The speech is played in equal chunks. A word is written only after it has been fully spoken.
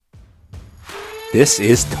This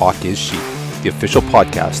is Talk is Sheep, the official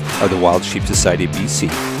podcast of the Wild Sheep Society BC,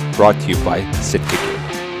 brought to you by Sitka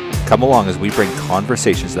Gear. Come along as we bring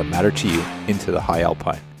conversations that matter to you into the high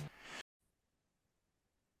alpine.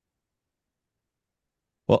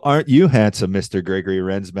 Well, aren't you handsome, Mr. Gregory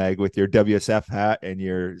Rensmag, with your WSF hat and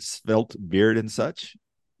your svelte beard and such?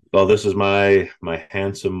 Well, this is my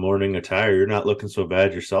handsome morning attire. You're not looking so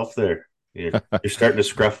bad yourself there. You're starting to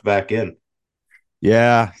scruff back in.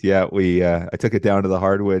 Yeah. We I took it down to the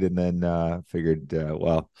hardwood and then figured,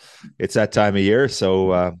 well, it's that time of year,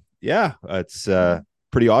 so yeah, it's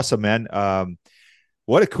pretty awesome, man.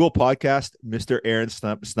 What a cool podcast, Mr. Aron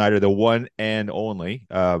Snyder, the one and only.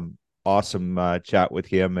 Awesome chat with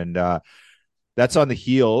him, and that's on the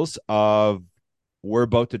heels of we're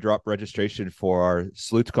about to drop registration for our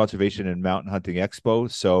Sleuth Conservation and Mountain Hunting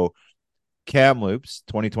Expo. So Kamloops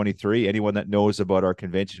 2023, anyone that knows about our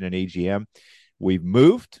convention and AGM, we're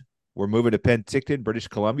moving to Penticton, British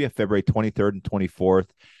Columbia, February 23rd and 24th.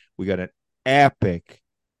 We got an epic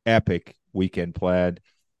weekend planned,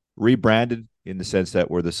 rebranded in the sense that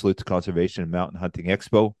we're the Sleuth Conservation and Mountain Hunting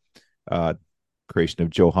Expo, creation of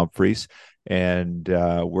Joe Humphreys, and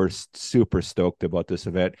we're super stoked about this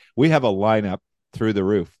event. We have a lineup through the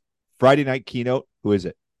roof. Friday night keynote. Who is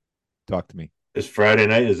it? Talk to me. Is Friday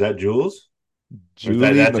night? Is that Jules?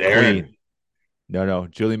 Julie that's McQueen. Aron. No,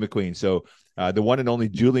 Julie McQueen. So the one and only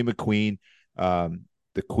Julie McQueen,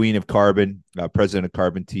 the queen of carbon, president of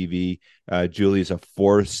Carbon TV. Julie is a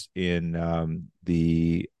force in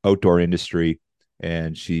the outdoor industry,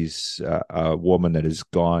 and she's a woman that has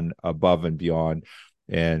gone above and beyond,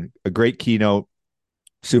 and a great keynote.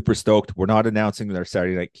 Super stoked. We're not announcing our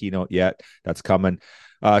Saturday night keynote yet. That's coming.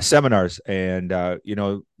 Seminars, and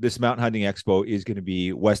this Mountain Hunting Expo is going to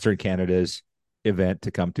be Western Canada's event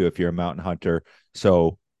to come to if you're a mountain hunter.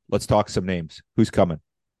 So let's talk some names. Who's coming?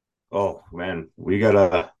 Oh man, we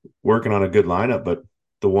got working on a good lineup, but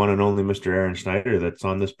the one and only Mr. Aron Snyder that's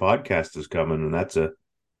on this podcast is coming, and that's a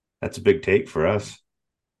big take for us.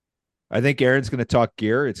 I think Aron's going to talk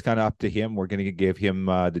gear. It's kind of up to him. We're going to give him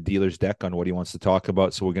the dealer's deck on what he wants to talk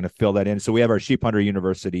about. So we're going to fill that in. So we have our Sheep Hunter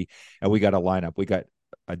University, and we got a lineup. We got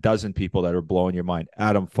a dozen people that are blowing your mind.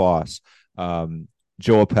 Adam Foss,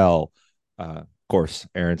 Joe Appel, of course,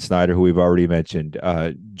 Aron Snyder, who we've already mentioned.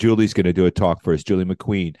 Julie's going to do a talk for us, Julie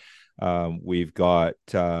McQueen. We've got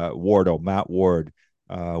Matt Ward.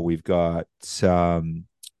 We've got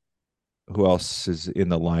who else is in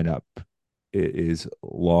the lineup? It is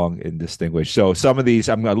long and distinguished. So some of these,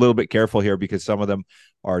 I'm a little bit careful here because some of them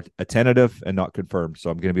are tentative and not confirmed. So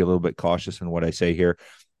I'm going to be a little bit cautious in what I say here.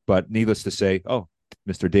 But needless to say,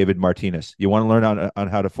 Mr. David Martinez, you want to learn on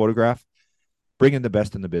how to photograph? Bring in the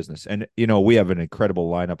best in the business. And, we have an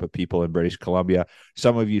incredible lineup of people in British Columbia.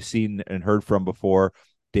 Some of you seen and heard from before.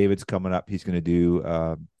 David's coming up. He's going to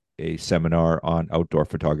do a seminar on outdoor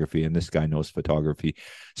photography, and this guy knows photography.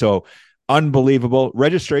 So unbelievable.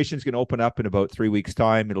 Registration is going to open up in about 3 weeks'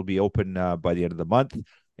 time. It'll be open by the end of the month,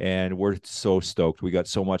 and we're so stoked. We got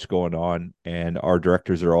so much going on, and our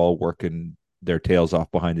directors are all working their tails off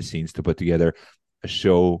behind the scenes to put together a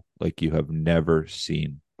show like you have never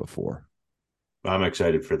seen before. I'm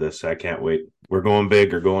excited for this. I can't wait. We're going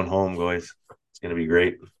big or going home, guys. It's going to be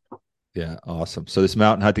great. Yeah, awesome. So this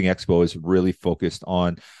Mountain Hunting Expo is really focused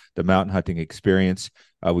on the mountain hunting experience.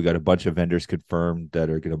 We got a bunch of vendors confirmed that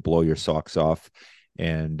are going to blow your socks off,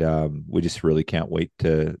 and we just really can't wait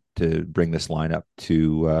to bring this lineup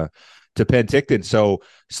to Penticton. So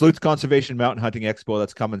Sleuth Conservation Mountain Hunting Expo,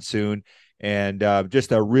 that's coming soon, and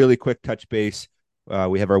just a really quick touch base.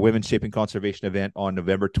 We have our Women's Shaping Conservation event on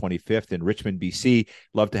November 25th in Richmond, BC.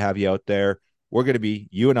 Love to have you out there.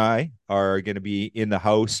 You and I are going to be in the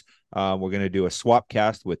house. We're going to do a swap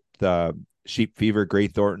cast with Sheep Fever, Gray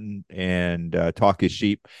Thornton, and Talk is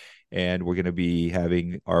Sheep. And we're going to be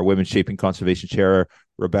having our Women's Shaping Conservation Chair,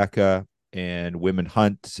 Rebecca, and Women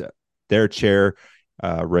Hunt, their chair,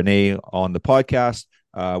 Renee, on the podcast.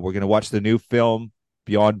 We're going to watch the new film,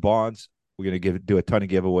 Beyond Bonds. We're going to do a ton of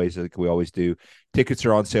giveaways like we always do. Tickets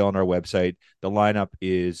are on sale on our website. The lineup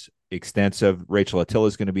is extensive. Rachel Attila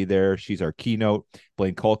is going to be there. She's our keynote.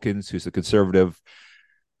 Blaine Culkins, who's the conservative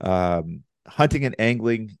hunting and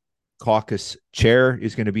angling caucus chair,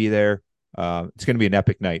 is going to be there. It's going to be an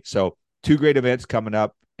epic night. So 2 great events coming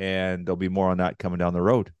up, and there'll be more on that coming down the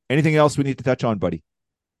road. Anything else we need to touch on, buddy?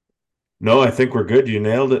 No, I think we're good. You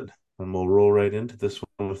nailed it. And we'll roll right into this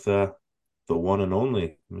one with the one and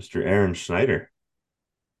only Mr. Aron Snyder.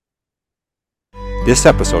 This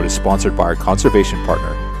episode is sponsored by our conservation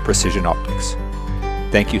partner, Precision Optics.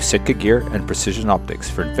 Thank you, Sitka Gear and Precision Optics,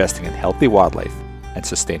 for investing in healthy wildlife and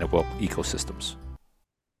sustainable ecosystems.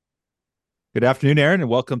 Good afternoon, Aron, and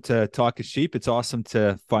welcome to Talk of Sheep. It's awesome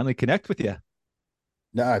to finally connect with you.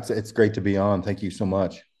 No, it's great to be on. Thank you so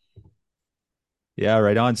much. Yeah,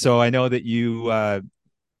 right on. So I know that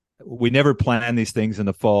we never plan these things in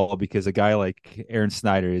the fall because a guy like Aron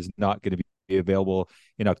Snyder is not going to be available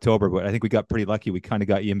in October. But I think we got pretty lucky. We kind of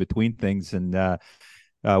got you in between things. And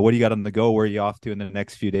what do you got on the go? Where are you off to in the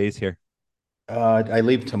next few days here? I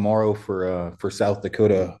leave tomorrow for South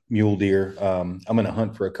Dakota mule deer. I'm gonna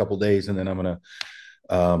hunt for a couple days, and then I've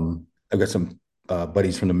got some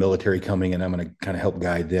buddies from the military coming, and I'm gonna kind of help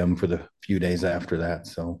guide them for the few days after that.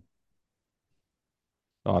 So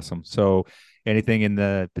Awesome. So anything in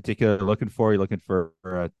the particular looking for? You looking for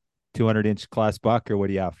a 200-inch class buck, or what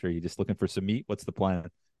are you after? You just looking for some meat? What's the plan?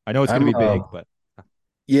 I know it's going to I'm be big, but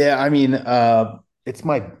yeah, it's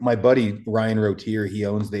my buddy Ryan Rotier. He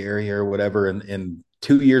owns the area or whatever, and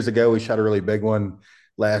 2 years ago we shot a really big one.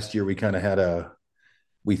 Last year we kind of had a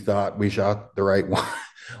we thought we shot the right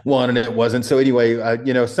one and it wasn't. So anyway,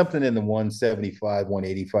 something in the 175,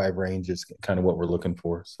 185 range is kind of what we're looking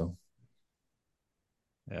for. So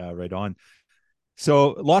yeah, right on.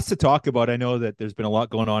 So lots to talk about. I know that there's been a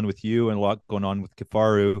lot going on with you and a lot going on with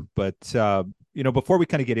Kifaru, but before we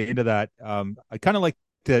kind of get into that, I kind of like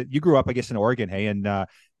to. You grew up, I guess, in Oregon, hey, and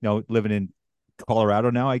living in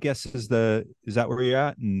Colorado now. I guess is that where you're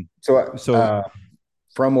at? And so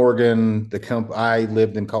from Oregon, I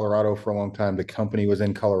lived in Colorado for a long time. The company was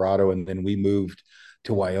in Colorado, and then we moved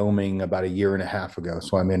to Wyoming about a year and a half ago.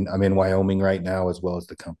 So I'm in Wyoming right now, as well as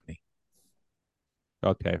the company.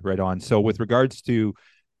 okay, right on. So with regards to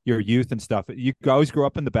your youth and stuff, you always grew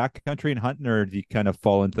up in the backcountry and hunting, or do you kind of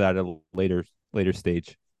fall into that at a later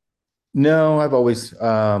stage? No, I've always,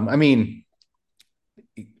 my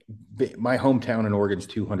hometown in Oregon's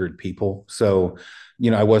 200 people. So,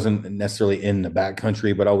 I wasn't necessarily in the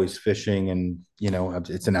backcountry, but always fishing and,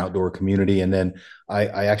 it's an outdoor community. And then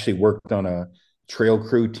I actually worked on a trail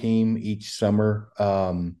crew team each summer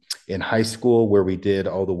in high school where we did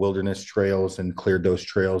all the wilderness trails and cleared those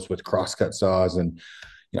trails with crosscut saws and,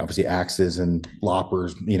 obviously axes and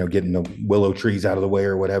loppers, getting the willow trees out of the way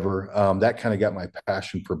or whatever. That kind of got my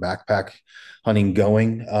passion for backpack hunting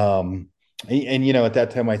going. At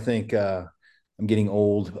that time, I think I'm getting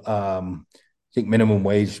old. I think minimum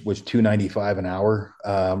wage was $2.95 an hour,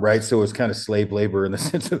 right? So it was kind of slave labor in the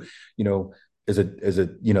sense of, as a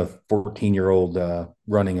 14-year-old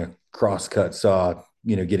running a crosscut saw,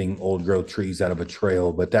 getting old growth trees out of a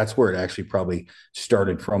trail. But that's where it actually probably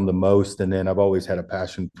started from the most. And then I've always had a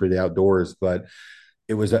passion for the outdoors, but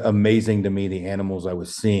it was amazing to me the animals I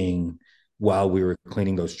was seeing while we were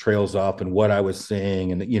cleaning those trails off and what I was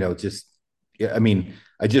seeing. And, just, yeah,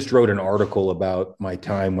 I just wrote an article about my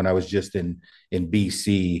time when I was just in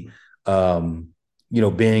BC.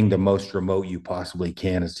 Being the most remote you possibly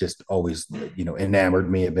can is just always, enamored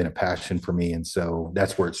me, have been a passion for me. And so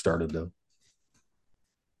that's where it started though.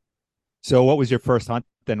 So what was your first hunt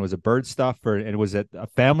then? Was it bird stuff, and was it a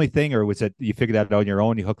family thing, or was it you figured that out on your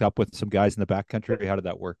own? You hooked up with some guys in the backcountry. How did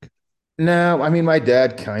that work? No, my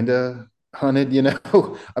dad kind of hunted,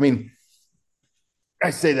 I mean,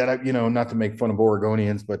 I say that, not to make fun of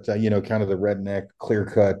Oregonians, but, kind of the redneck, clear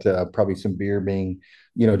cut, probably some beer being,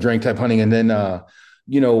 drink type hunting. And then,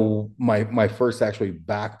 my first actually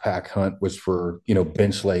backpack hunt was for,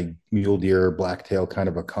 bench leg mule deer, blacktail, kind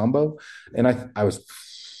of a combo. And I was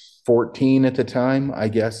 14 at the time, I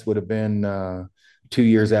guess would have been 2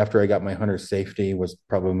 years after I got my hunter safety was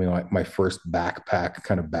probably my first backpack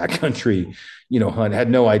kind of backcountry, hunt.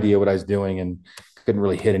 Had no idea what I was doing and couldn't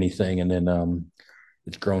really hit anything. And then,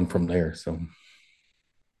 it's grown from there. So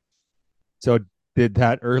did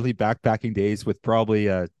that early backpacking days with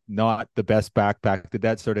probably not the best backpack, did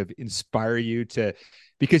that sort of inspire you to,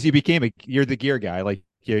 because you're the gear guy, like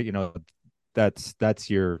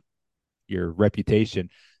that's your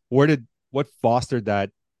reputation. What fostered that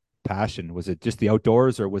passion? Was it just the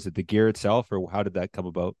outdoors, or was it the gear itself, or how did that come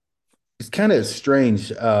about? It's kind of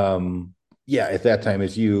strange. Yeah, at that time,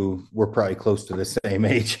 as you were probably close to the same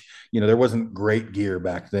age, there wasn't great gear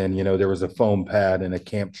back then. There was a foam pad and a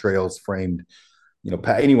Camp Trails framed,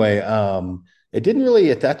 pad. Anyway, it didn't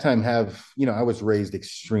really at that time have, I was raised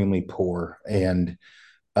extremely poor. And,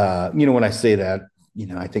 when I say that,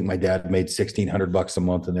 I think my dad made $1,600 a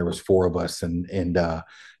month and there was four of us.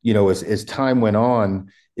 As time went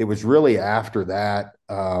on, it was really after that,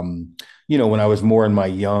 when I was more in my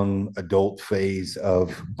young adult phase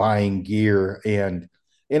of buying gear and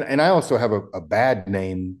I also have a bad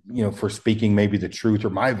name, for speaking maybe the truth or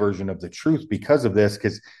my version of the truth because of this,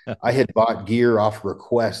 because I had bought gear off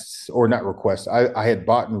requests or not requests. I had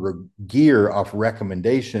bought gear off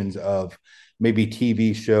recommendations of maybe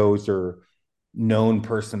TV shows or known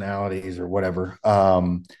personalities or whatever,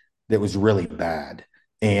 that was really bad.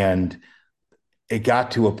 And it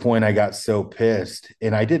got to a point I got so pissed,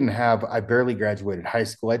 and I barely graduated high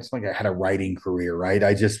school. I just like I had a writing career, right?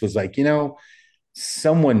 I just was like,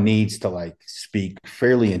 someone needs to like speak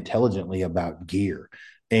fairly intelligently about gear.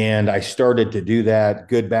 And I started to do that,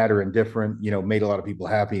 good, bad, or indifferent, made a lot of people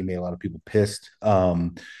happy, made a lot of people pissed.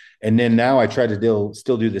 And then now I try to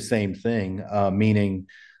still do the same thing, meaning,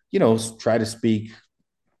 try to speak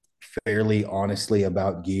fairly honestly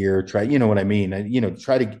about gear. Try, you know what I mean?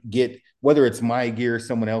 Try to get, whether it's my gear,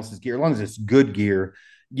 someone else's gear, as long as it's good gear,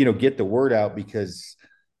 get the word out, because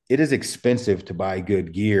it is expensive to buy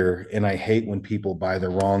good gear. And I hate when people buy the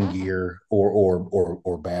wrong gear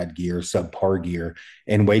or bad gear, subpar gear,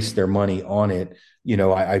 and waste their money on it.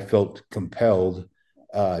 I felt compelled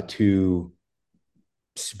to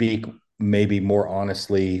speak maybe more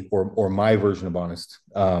honestly, or my version of honest,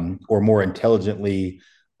 or more intelligently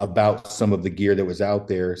about some of the gear that was out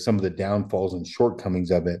there, some of the downfalls and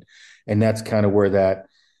shortcomings of it. And that's kind of where that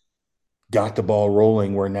got the ball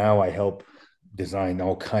rolling, where now I help design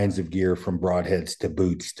all kinds of gear, from broadheads to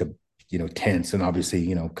boots to, tents, and obviously,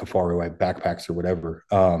 Kifaru backpacks or whatever.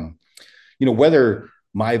 Whether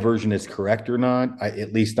my version is correct or not,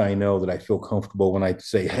 at least I know that I feel comfortable when I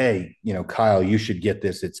say, hey, Kyle, you should get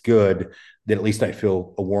this. It's good. That at least I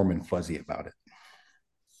feel a warm and fuzzy about it.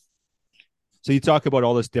 So you talk about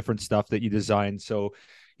all this different stuff that you designed. So,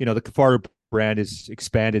 the Kifaru brand is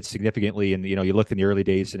expanded significantly, and you look in the early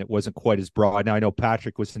days and it wasn't quite as broad. Now I know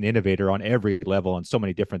Patrick was an innovator on every level on so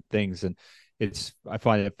many different things, and I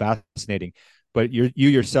find it fascinating. But you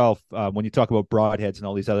yourself, when you talk about broadheads and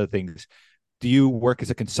all these other things, do you work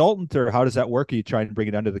as a consultant, or how does that work? Are you trying to bring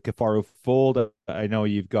it under the Kifaru fold? I know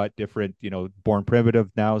you've got different, Born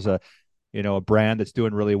Primitive now is a brand that's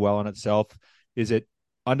doing really well on itself. Is it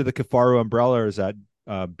under the Kifaru umbrella, or is that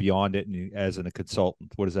beyond it and as a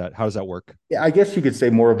consultant? How does that work? Yeah, I guess you could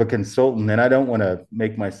say more of a consultant, and I don't want to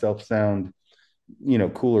make myself sound,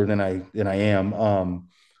 cooler than I am.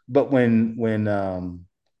 But when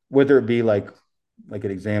whether it be like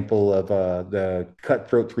an example of the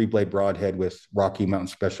Cutthroat 3-blade broadhead with Rocky Mountain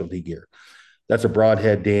Specialty Gear. That's a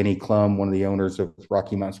broadhead Danny Klum, one of the owners of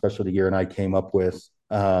Rocky Mountain Specialty Gear, and I came up with.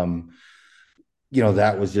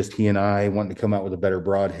 That was just he and I wanting to come out with a better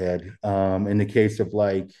broadhead. In the case of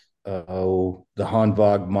like the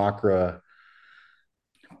Hanwag Makra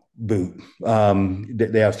boot,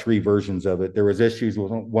 they have 3 versions of it. There was issues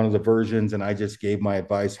with one of the versions, and I just gave my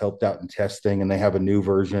advice, helped out in testing, and they have a new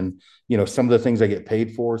version. Some of the things I get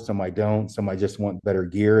paid for, some I don't, some I just want better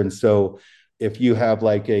gear. And so if you have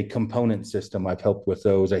like a component system, I've helped with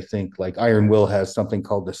those. I think like Iron Will has something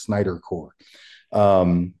called the Snyder core,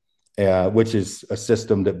 which is a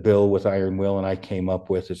system that Bill with Iron Will and I came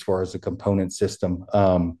up with as far as the component system.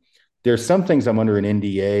 There's some things I'm under an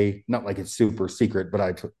NDA, not like it's super secret, but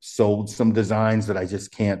I've sold some designs that I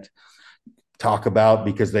just can't talk about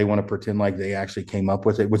because they want to pretend like they actually came up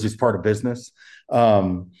with it, which is part of business.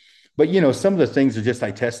 But some of the things are just, I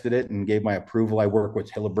tested it and gave my approval. I work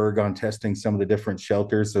with Hilleberg on testing some of the different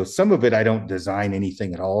shelters. So some of it, I don't design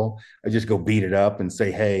anything at all. I just go beat it up and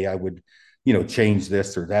say, hey, I would, change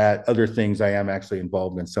this or that. Other things, I am actually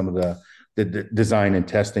involved in some of the design and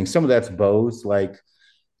testing. Some of that's bows. Like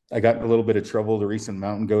I got in a little bit of trouble the recent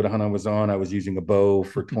mountain goat hunt I was on. I was using a bow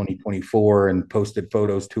for 2024 and posted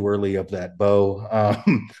photos too early of that bow.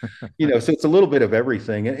 So it's a little bit of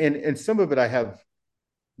everything. And some of it I have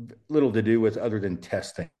little to do with other than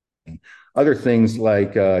testing. Other things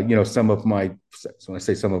like, some of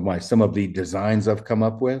the designs I've come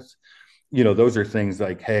up with, those are things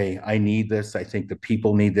like, hey, I need this. I think the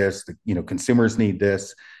people need this. Consumers need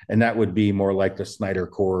this. And that would be more like the Snyder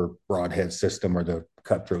core broadhead system or the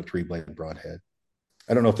Cutthroat 3-blade broadhead.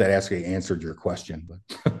 I don't know if that actually answered your question, but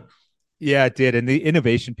yeah, it did. And the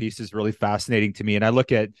innovation piece is really fascinating to me. And I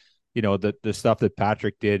look at, the stuff that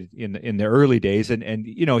Patrick did in the early days, and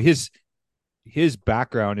his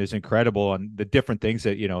background is incredible, and the different things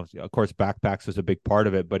that, of course, backpacks was a big part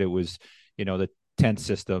of it, but it was, the tent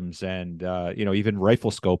systems and, even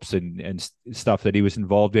rifle scopes and stuff that he was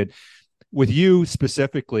involved in. With you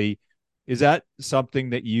specifically, is that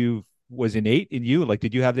something that was innate in you? Like,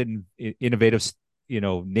 did you have the innovative,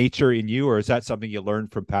 nature in you, or is that something you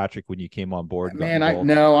learned from Patrick when you came on board? Man, I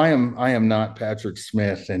am not Patrick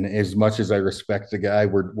Smith, and as much as I respect the guy,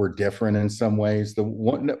 we're different in some ways. The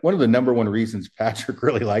one of the number one reasons Patrick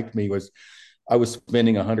really liked me was I was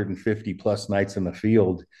spending 150 plus nights in the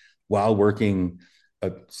field while working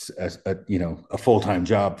a full-time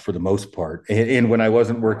job for the most part. And when I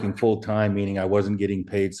wasn't working full-time, meaning I wasn't getting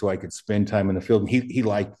paid so I could spend time in the field, he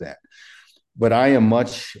liked that. but I am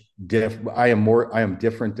much I am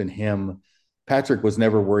different than him. Patrick was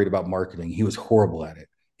never worried about marketing. He was horrible at it.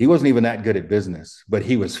 He wasn't even that good at business, but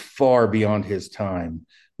he was far beyond his time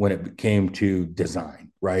when it came to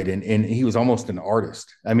design, right? And he was almost an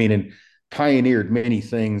artist. I mean, and pioneered many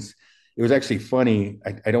things. It was actually funny.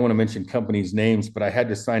 I don't want to mention companies' names, but I had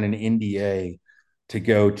to sign an NDA to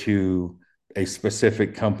go to a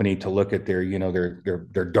specific company to look at their,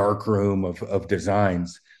 their dark room of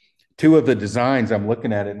designs. Two of the designs, I'm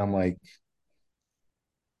looking at it and I'm like,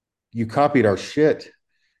 you copied our shit.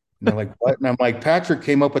 And they're like, what? And I'm like, Patrick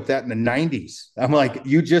came up with that in the 90s. I'm like,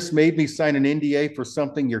 you just made me sign an NDA for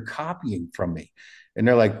something you're copying from me. And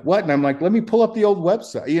they're like, what? And I'm like, let me pull up the old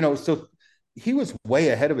website. So he was way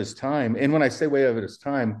ahead of his time. And when I say way ahead of his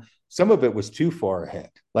time, some of it was too far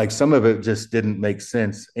ahead. Like some of it just didn't make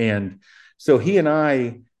sense. And so he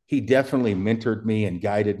definitely mentored me and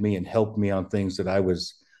guided me and helped me on things that I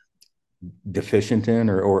was deficient in,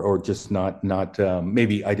 or just not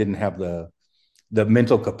maybe I didn't have the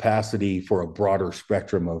mental capacity for a broader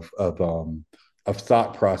spectrum of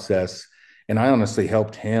thought process. And I honestly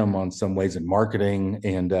helped him on some ways in marketing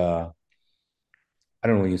and I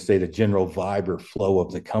don't know when you say the general vibe or flow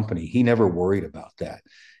of the company. He never worried about that.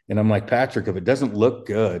 And I'm like, Patrick, if it doesn't look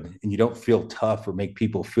good and you don't feel tough or make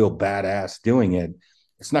people feel badass doing it,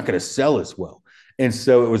 it's not going to sell as well. And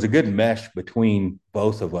so it was a good mesh between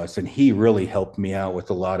both of us. And he really helped me out with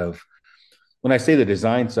a lot of, when I say the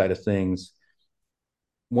design side of things,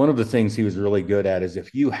 one of the things he was really good at is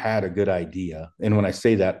if you had a good idea, and when I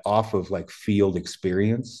say that off of like field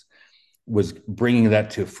experience, was bringing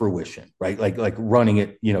that to fruition, right? Like running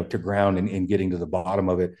it, to ground and getting to the bottom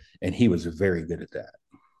of it. And he was very good at that.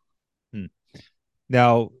 Hmm.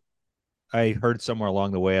 Now, I heard somewhere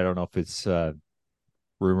along the way, I don't know if it's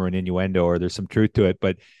rumor and innuendo or there's some truth to it,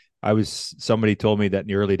 but somebody told me that in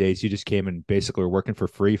the early days you just came and basically were working for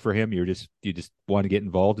free for him. You just want to get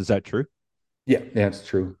involved. Is that true? Yeah, that's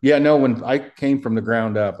true. Yeah, no, when I came from the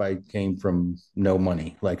ground up, I came from no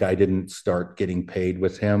money. Like I didn't start getting paid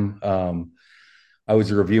with him. I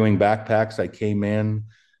was reviewing backpacks. I came in.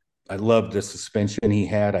 I loved the suspension he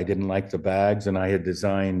had. I didn't like the bags, and I had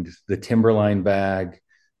designed the Timberline bag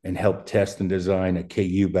and helped test and design a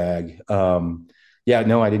KU bag. Yeah,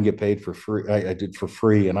 no, I didn't get paid for free. I did for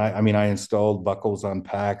free, and I mean, I installed buckles on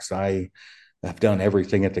packs. I've done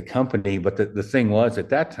everything at the company, but the thing was at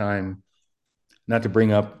that time, not to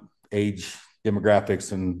bring up age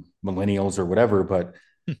demographics and millennials or whatever, but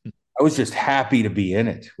I was just happy to be in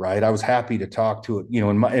it, right? I was happy to talk to it,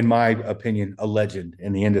 in my opinion, a legend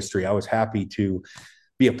in the industry. I was happy to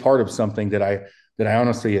be a part of something that I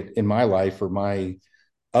honestly in my life or my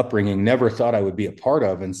upbringing never thought I would be a part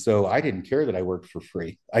of. And so I didn't care that I worked for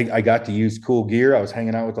free. I got to use cool gear. I was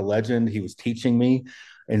hanging out with a legend. He was teaching me.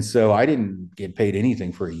 And so I didn't get paid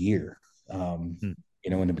anything for a year, in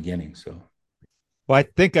the beginning. So. Well, I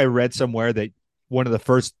think I read somewhere that one of the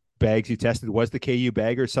first bags you tested was the KU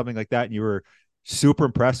bag or something like that, and you were super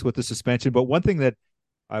impressed with the suspension. But one thing that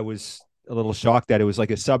I was a little shocked at, it was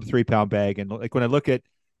like a sub 3 pound bag, and like when I look at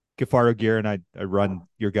Kifaru gear and I run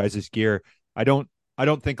your guys' gear, I don't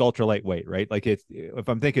think ultra lightweight, right? Like if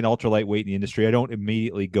I'm thinking ultra lightweight in the industry, I don't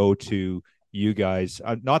immediately go to you guys.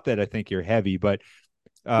 Not that I think you're heavy, but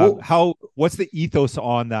what's the ethos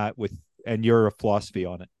on that and your philosophy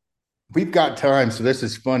on it? We've got time. So this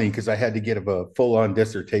is funny because I had to give a full-on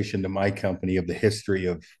dissertation to my company of the history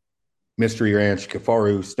of Mystery Ranch,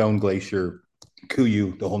 Kifaru, Stone Glacier,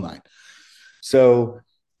 Kuyu, the whole nine. So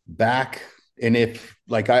back, and if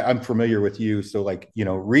like I'm familiar with you, so like,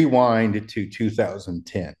 rewind to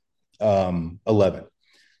 2010, 11.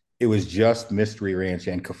 It was just Mystery Ranch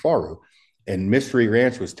and Kifaru. And Mystery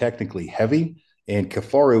Ranch was technically heavy and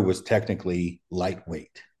Kifaru was technically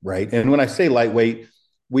lightweight, right? And when I say lightweight,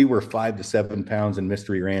 we were 5 to 7 pounds and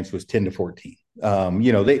Mystery Ranch was 10 to 14.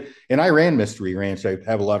 I ran Mystery Ranch. I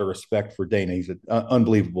have a lot of respect for Dana. He's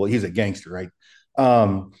unbelievable. He's a gangster, right?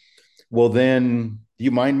 Well, then do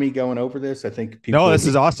you mind me going over this? I think people. No, this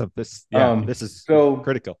is awesome. This is so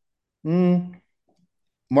critical.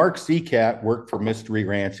 Mark Seacat worked for Mystery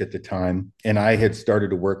Ranch at the time, and I had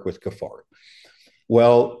started to work with Kifaru.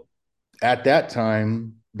 Well, at that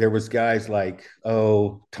time, there was guys like,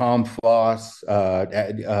 Tom Foss,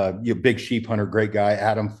 big sheep hunter, great guy,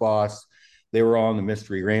 Adam Foss. They were all on the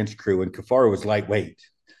Mystery Ranch crew, and Kifaru was lightweight.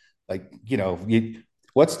 Like,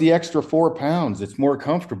 what's the extra 4 pounds? It's more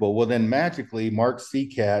comfortable. Well, then magically, Mark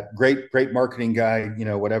Seacat, great marketing guy,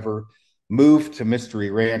 whatever, moved to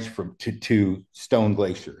Mystery Ranch to Stone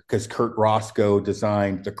Glacier because Kurt Roscoe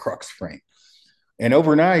designed the Crux frame. And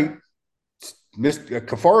overnight,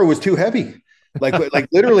 Kifaru was too heavy. like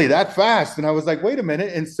literally that fast. And I was like, wait a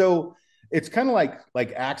minute. And so it's kind of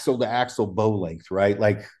like axle to axle bow length, right?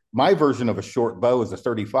 Like my version of a short bow is a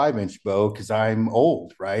 35-inch bow because I'm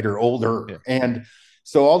old, right? Or older. Yeah. And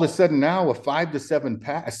so all of a sudden now a 5 to 7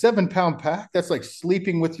 pack, a 7 pound pack, that's like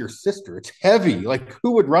sleeping with your sister. It's heavy. Like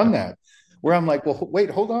who would run that? Where I'm like, well, wait,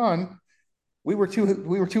 hold on. We were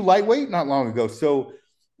too lightweight not long ago. So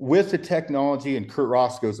with the technology, and Kurt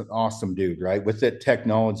Roscoe's an awesome dude, right? With that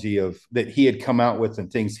technology of that he had come out with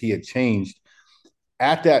and things he had changed.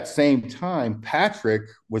 At that same time, Patrick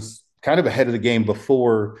was kind of ahead of the game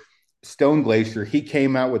before Stone Glacier. He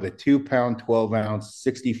came out with a 2 pound, 12 ounce,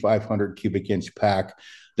 6,500 cubic inch pack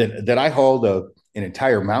that I hauled an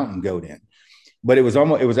entire mountain goat in. But it was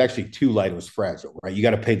actually too light. It was fragile, right? You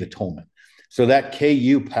got to pay the tollman. So that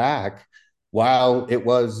KU pack, while it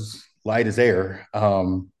was light as air,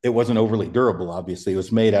 it wasn't overly durable. Obviously, it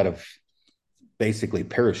was made out of basically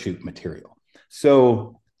parachute material.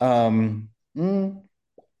 So I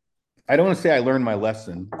don't want to say I learned my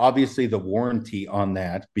lesson. Obviously, the warranty on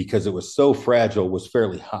that, because it was so fragile, was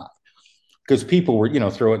fairly high because people were,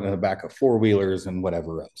 throwing it in the back of four-wheelers and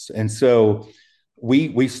whatever else. And so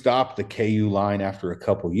we stopped the KU line after a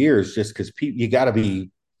couple years just because you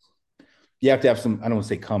have to have some, I don't want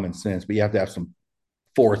to say common sense, but you have to have some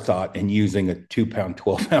forethought in using a 2 pound,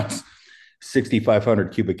 12 ounce,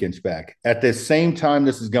 6,500 cubic inch bag. At the same time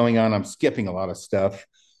this is going on, I'm skipping a lot of stuff.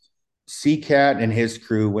 Seacat and his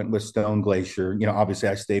crew went with Stone Glacier. Obviously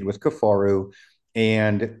I stayed with Kafaru,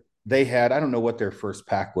 and they had, I don't know what their first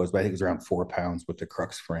pack was, but I think it was around 4 pounds with the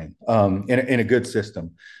crux frame, in a good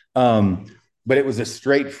system. But it was a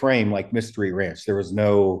straight frame like Mystery Ranch. There was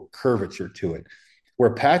no curvature to it.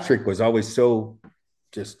 Where Patrick was always so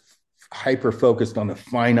just hyper focused on the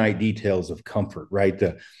finite details of comfort, right?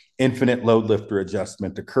 The infinite load lifter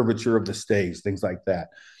adjustment, the curvature of the stays, things like that.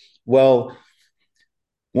 Well,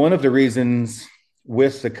 one of the reasons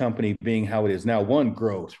with the company being how it is now, one,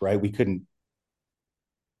 growth, right? We kind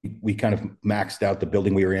of maxed out the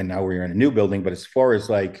building we were in. Now we're in a new building. But as far as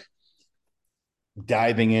like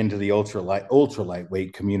diving into the ultra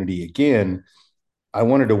lightweight community again, I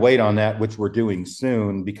wanted to wait on that, which we're doing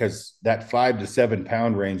soon, because that 5 to 7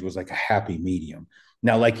 pound range was like a happy medium.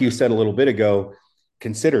 Now, like you said a little bit ago,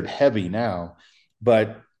 considered heavy now,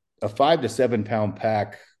 but a 5 to 7 pound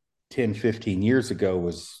pack 10, 15 years ago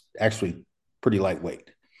was actually pretty lightweight.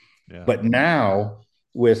 Yeah. But now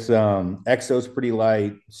with Exo's pretty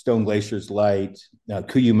light, Stone Glacier's light,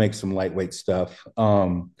 Kuyu makes some lightweight stuff.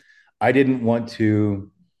 I didn't want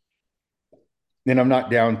to, and I'm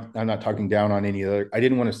not talking down on any other, I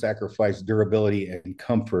didn't want to sacrifice durability and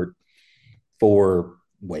comfort for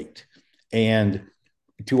weight. And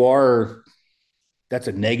that's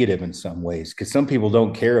a negative in some ways, because some people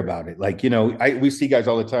don't care about it. Like, we see guys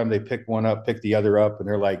all the time, they pick one up, pick the other up, and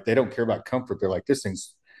they're like, they don't care about comfort. They're like, this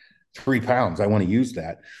thing's 3 pounds. I want to use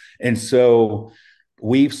that. And so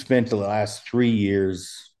we've spent the last 3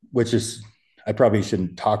 years, which is, I probably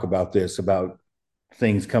shouldn't talk about this, about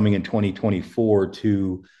things coming in 2024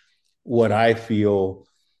 to what I feel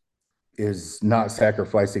is not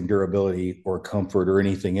sacrificing durability or comfort or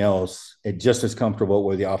anything else. It just as comfortable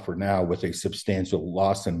with the offer now with a substantial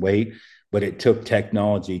loss in weight, but it took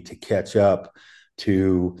technology to catch up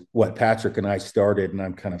to what Patrick and I started, and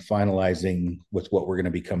I'm kind of finalizing with what we're going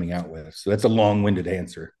to be coming out with. So that's a long-winded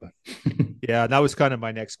answer. But yeah, that was kind of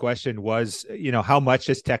my next question was, how much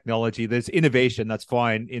is technology? There's innovation, that's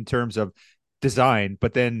fine in terms of design,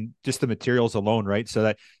 but then just the materials alone, right?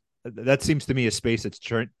 So that seems to me a space that's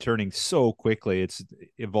turning so quickly. It's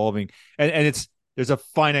evolving, and there's a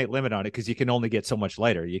finite limit on it because you can only get so much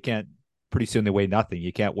lighter. You can't, pretty soon they weigh nothing.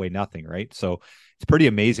 You can't weigh nothing, right? So it's pretty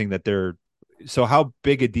amazing that so how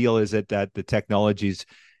big a deal is it that the technology's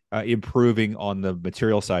improving on the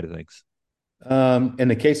material side of things? In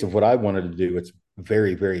the case of what I wanted to do, it's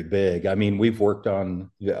very, very big. I mean, we've worked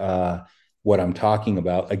on what I'm talking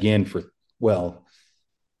about again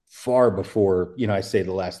far before, I say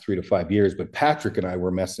the last 3 to 5 years, but Patrick and I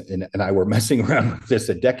were messing around with this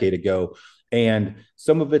a decade ago. And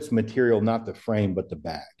some of it's material, not the frame, but the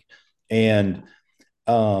bag. And,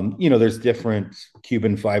 there's different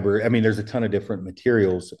Cuban fiber. I mean, there's a ton of different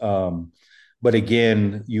materials. But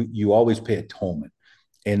again, you always pay a tollman,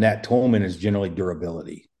 and that tollman is generally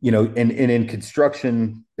durability, and in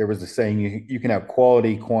construction, there was a saying, you can have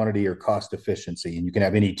quality, quantity, or cost efficiency, and you can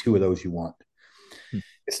have any two of those you want.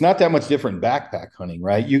 It's not that much different in backpack hunting,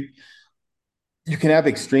 right? You can have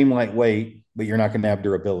extreme lightweight, but you're not going to have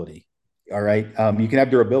durability. All right. You can have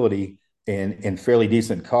durability and fairly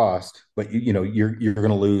decent cost, but you're going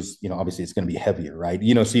to lose, obviously it's going to be heavier, right?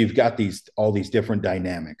 So you've got all these different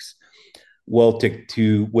dynamics. Well,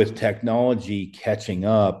 to with technology catching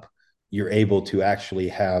up, you're able to actually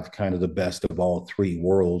have kind of the best of all three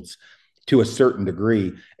worlds to a certain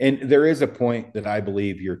degree. And there is a point that I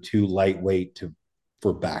believe you're too lightweight to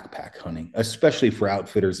for backpack hunting, especially for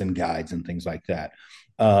outfitters and guides and things like that.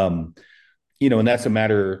 Um, and that's a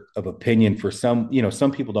matter of opinion for some.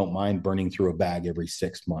 Some people don't mind burning through a bag every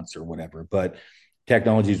 6 months or whatever, but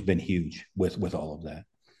technology has been huge with all of that.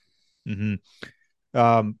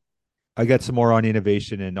 Mm-hmm. I got some more on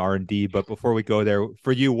innovation and R&D, but before we go there,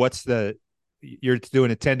 for you, you're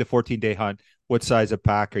doing a 10 to 14 day hunt. What size of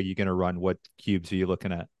pack are you going to run? What cubes are you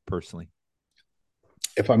looking at personally?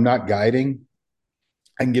 If I'm not guiding,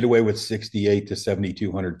 I can get away with 68 to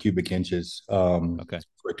 7,200 cubic inches Okay.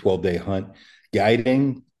 for a 12-day hunt.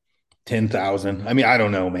 Guiding, 10,000. I mean, I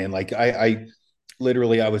don't know, man. Like I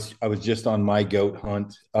literally, I was just on my goat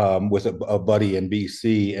hunt with a buddy in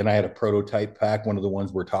BC, and I had a prototype pack, one of the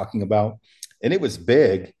ones we're talking about, and it was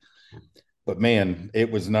big, but man,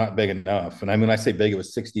 it was not big enough. And I mean, I say big, it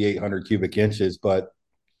was 6,800 cubic inches, but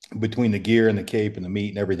between the gear and the cape and the meat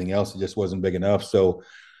and everything else, it just wasn't big enough. So,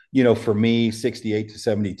 for me, 68 to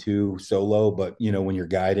 72 solo, but when you're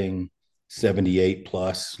guiding 78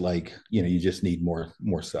 plus, like, you just need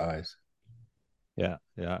more size. Yeah,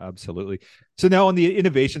 absolutely. So now on the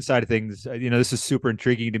innovation side of things, this is super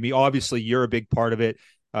intriguing to me. Obviously, you're a big part of it.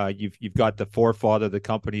 You've got the forefather of the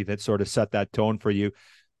company that sort of set that tone for you.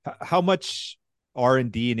 How much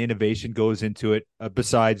R&D and innovation goes into it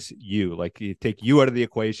besides you? Like, you take you out of the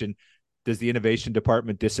equation, does the innovation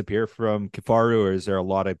department disappear from Kifaru, or is there a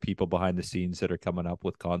lot of people behind the scenes that are coming up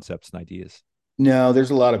with concepts and ideas? No,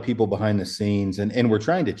 there's a lot of people behind the scenes, and we're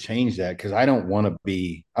trying to change that because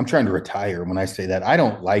I'm trying to retire when I say that. I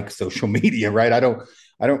don't like social media, right? I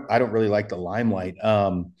don't really like the limelight.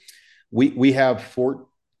 We have four,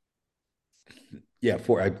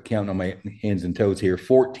 I'm counting on my hands and toes here,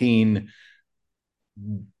 14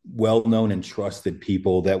 well-known and trusted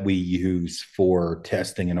people that we use for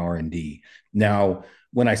testing and R&D. Now,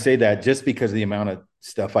 when I say that, just because of the amount of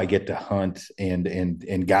stuff I get to hunt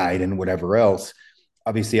and guide and whatever else,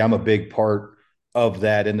 obviously I'm a big part of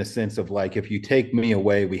that, in the sense of, like, if you take me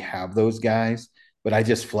away, we have those guys, but I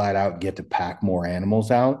just flat out get to pack more animals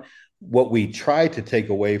out. What we try to take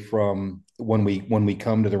away from when we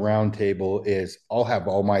come to the round table is I'll have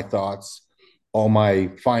all my thoughts, all my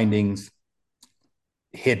findings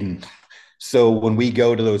hidden. So when we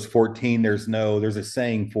go to those 14, there's a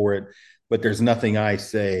saying for it, but there's nothing I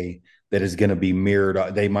say that is going to be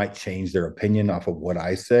mirrored. They might change their opinion off of what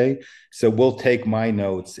I say. So we'll take my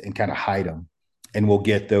notes and kind of hide them, and we'll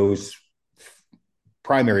get those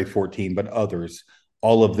primary 14, but others,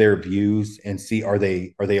 all of their views, and see, are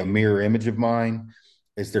they a mirror image of mine?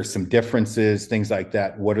 Is there some differences, things like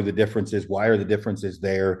that? What are the differences? Why are the differences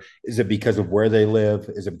there? Is it because of where they live?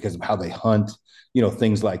 Is it because of how they hunt?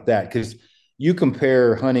 Things like that. Because you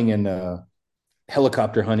compare hunting and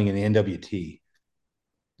helicopter hunting in the NWT,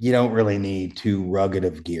 you don't really need too rugged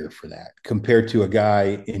of gear for that, compared to a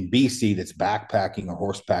guy in BC that's backpacking or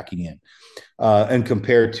horse packing in, and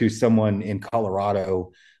compared to someone in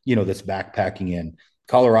Colorado, that's backpacking in.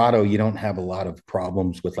 Colorado, you don't have a lot of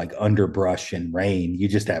problems with like underbrush and rain. You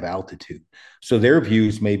just have altitude. So their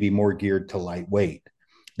views may be more geared to lightweight.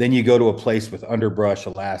 Then you go to a place with underbrush,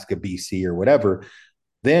 Alaska, BC, or whatever.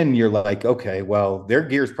 Then you're like, okay, well, their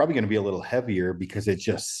gear is probably going to be a little heavier because it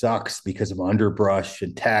just sucks because of underbrush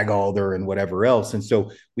and tag alder and whatever else. And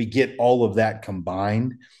so we get all of that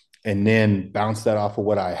combined and then bounce that off of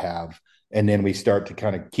what I have. And then we start to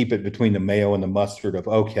kind of keep it between the mayo and the mustard of,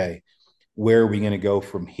 okay, where are we going to go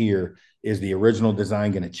from here? Is the original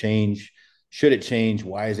design going to change? Should it change?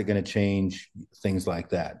 Why is it going to change? Things like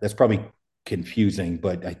that. That's probably confusing,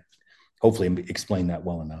 but I hopefully explained that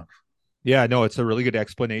well enough. Yeah, no, it's a really good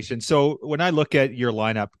explanation. So when I look at your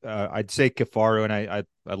lineup, I'd say Kifaru, and I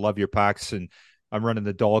love your packs, and I'm running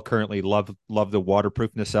the Doll currently. Love the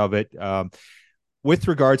waterproofness of it. With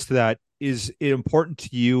regards to that, is it important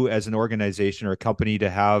to you as an organization or a company to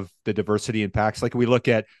have the diversity in packs? Like, we look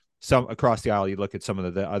at some across the aisle, you look at some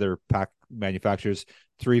of the other pack manufacturers,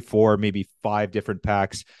 3, 4, maybe 5 different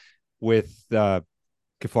packs. With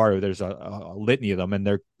Kifaru, there's a litany of them, and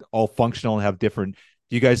they're all functional and have different.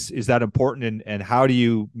 You guys, is that important, and how do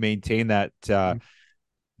you maintain that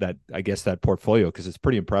I guess that portfolio, because it's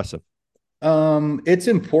pretty impressive? It's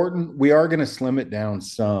important. We are going to slim it down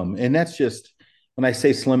some, and that's just, when I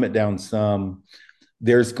say slim it down some,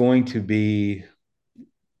 there's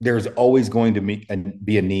always going to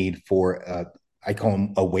be a need for I call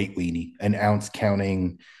them a weight weenie, an ounce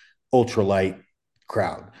counting ultralight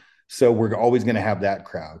crowd. So we're always going to have that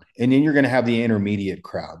crowd. And then you're going to have the intermediate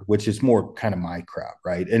crowd, which is more kind of my crowd,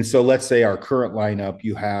 right? And so let's say our current lineup,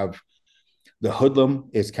 you have the hoodlum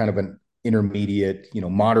is kind of an intermediate,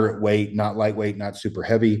 moderate weight, not lightweight, not super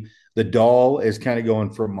heavy. The doll is kind of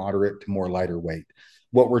going from moderate to more lighter weight.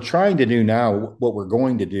 What we're trying to do now, what we're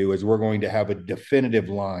going to do is we're going to have a definitive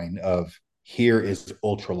line of here is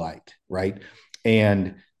ultralight, right?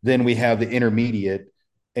 And then we have the intermediate,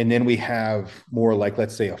 and then we have more like,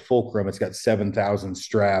 let's say, a fulcrum. It's got 7,000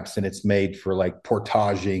 straps and it's made for like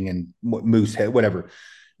portaging and moose head, whatever.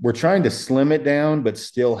 We're trying to slim it down, but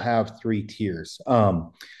still have 3 tiers.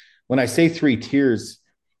 When I say 3 tiers,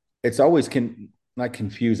 it's always not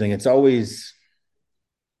confusing. It's always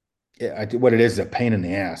what it is a pain in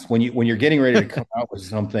the ass. When you're getting ready to come out with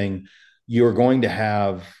something, you're going to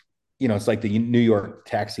have, it's like the New York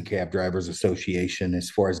Taxi Cab Drivers Association as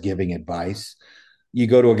far as giving advice. You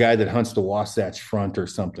go to a guy that hunts the Wasatch Front or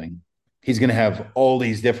something, he's going to have all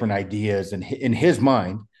these different ideas, and in his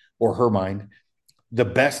mind or her mind, the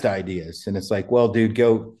best ideas. And it's like, well, dude,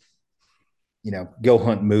 go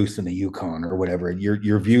hunt moose in the Yukon or whatever.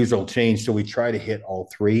 Your views will change. So we try to hit all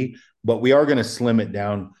three, but we are going to slim it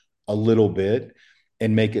down a little bit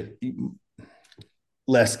and make it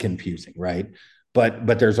less confusing, right?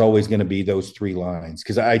 But there's always going to be those 3 lines,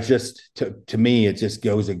 because to me, it just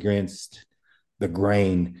goes against the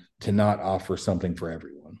grain to not offer something for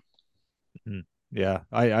everyone. Yeah,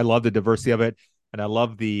 I love the diversity of it, and I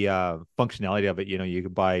love the functionality of it. You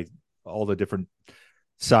can buy all the different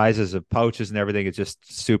sizes of pouches and everything. It's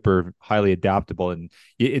just super highly adaptable, and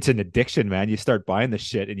it's an addiction, man. You start buying this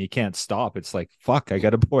shit and you can't stop. It's like, fuck, I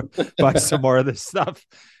gotta buy some more of this stuff.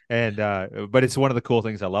 And but it's one of the cool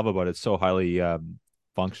things I love about it. It's so highly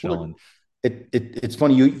functional. Well, and it's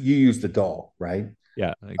funny, you use the doll, right?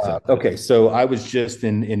 Yeah, exactly. Okay, so I was just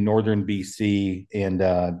in northern BC, and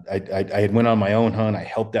I had went on my own hunt. I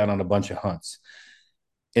helped out on a bunch of hunts.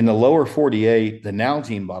 In the lower 48, the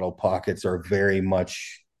Nalgene bottle pockets are very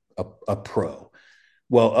much a pro.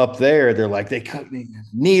 Well, up there, they're like, they cut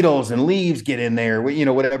needles and leaves get in there,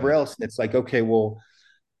 whatever else. And it's like, okay, well,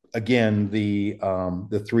 again, the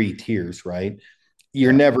 3 tiers, right?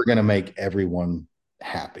 You're never going to make everyone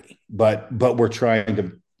happy, but we're trying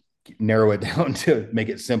to narrow it down to make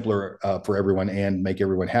it simpler for everyone and make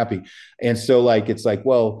everyone happy. And so it's like,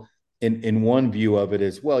 well, in one view of it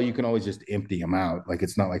is, well, you can always just empty them out. Like,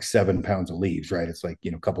 it's not like 7 pounds of leaves, right? It's like,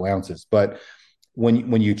 a couple ounces. But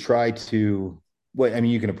when you try to, well, I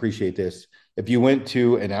mean, you can appreciate this. If you went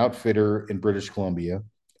to an outfitter in British Columbia,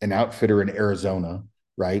 an outfitter in Arizona,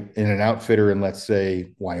 right, and an outfitter in, let's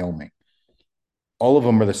say, Wyoming, all of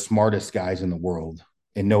them are the smartest guys in the world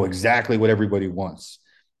and know exactly what everybody wants,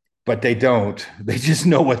 but they don't. They just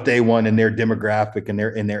know what they want in their demographic and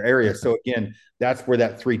in their area. So again, that's where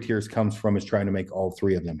that 3 tiers comes from, is trying to make all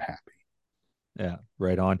 3 of them happy. Yeah,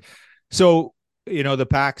 right on. So, the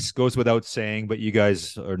PAX goes without saying, but you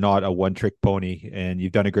guys are not a one-trick pony, and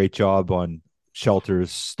you've done a great job on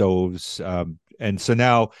shelters, stoves. And so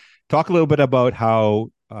now talk a little bit about how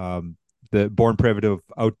the Born Primitive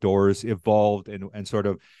Outdoors evolved, and sort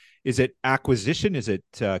of, is it acquisition? Is it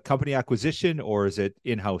company acquisition, or is it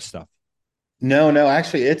in-house stuff? No,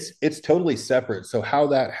 actually it's totally separate. So how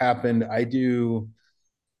that happened, I do,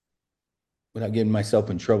 without getting myself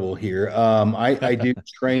in trouble here, I do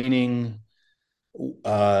training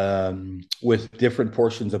with different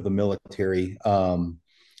portions of the military,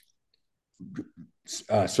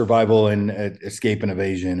 survival and escape and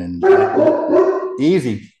evasion, and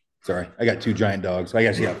easy. Sorry, I got 2 giant dogs. I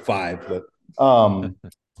actually have 5, but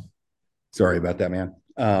sorry about that, man.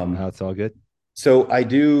 No, it's all good. So I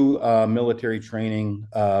do military training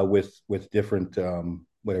with different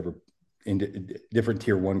whatever, in different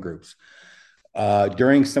tier 1 groups.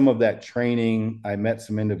 During some of that training, I met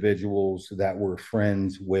some individuals that were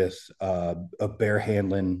friends with a Bear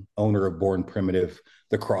Handlin, owner of Born Primitive,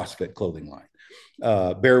 the CrossFit clothing line.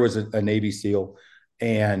 Bear was a Navy SEAL,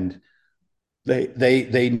 and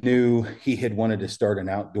they knew he had wanted to start an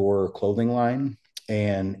outdoor clothing line,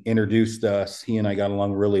 and introduced us. He and I got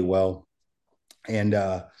along really well. And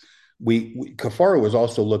Kafaru was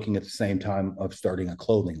also looking at the same time of starting a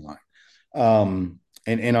clothing line.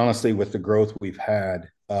 And honestly, with the growth we've had,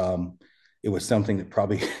 it was something that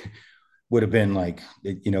probably would have been like,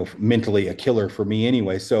 mentally a killer for me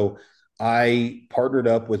anyway. So I partnered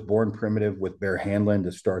up with Born Primitive with Bear Handlin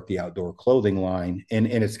to start the outdoor clothing line. And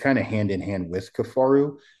it's kind of hand in hand with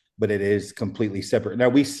Kafaru, but it is completely separate. Now,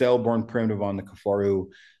 we sell Born Primitive on the Kafaru,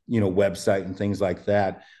 website and things like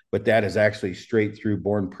that, but that is actually straight through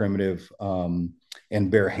Born Primitive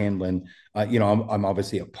and Bear Handlin. I'm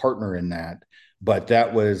obviously a partner in that, but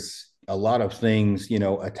that was a lot of things,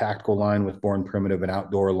 a tactical line with Born Primitive, an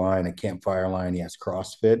outdoor line, a campfire line. He has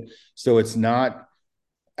CrossFit. So it's not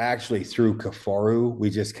actually through Kafaru. We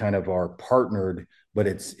just kind of are partnered, but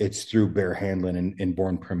it's through Bear Handlin and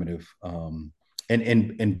Born Primitive.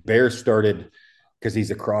 And Bear started because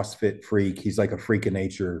he's a CrossFit freak. He's like a freak of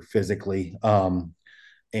nature physically.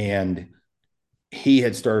 And he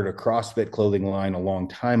had started a CrossFit clothing line a long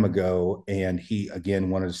time ago, and he again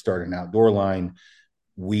wanted to start an outdoor line.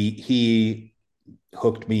 He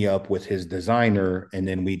hooked me up with his designer, and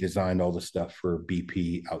then we designed all the stuff for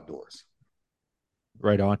BP Outdoors.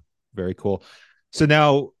 Right on. Very cool. So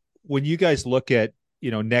now when you guys look at,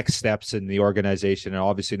 next steps in the organization, and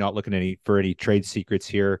obviously not looking for any trade secrets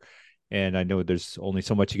here, and I know there's only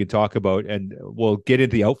so much you can talk about, and we'll get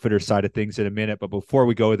into the outfitter side of things in a minute. But before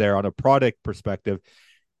we go there, on a product perspective,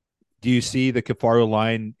 do you see the Kafaru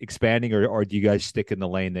line expanding, or do you guys stick in the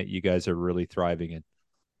lane that you guys are really thriving in?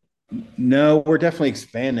 No, we're definitely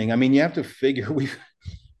expanding. I mean, you have to figure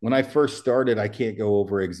when I first started, I can't go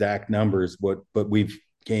over exact numbers, but we've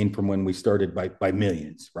gained from when we started by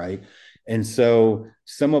millions, right? And so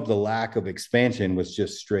some of the lack of expansion was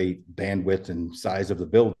just straight bandwidth and size of the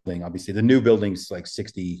building. Obviously, the new building's like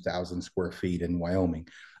 60,000 square feet in Wyoming.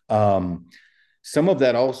 Some of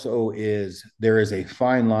that also is there is a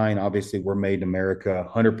fine line. Obviously, we're made in America,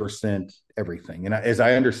 100% everything. And as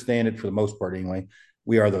I understand it, for the most part anyway,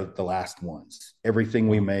 we are the last ones. Everything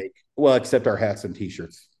we make, well, except our hats and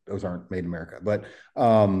T-shirts, those aren't made in America. But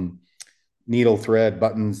needle, thread,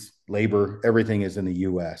 buttons, labor, everything is in the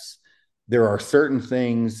U.S. There are certain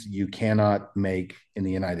things you cannot make in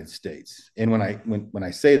the United States. And when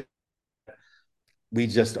I say that, we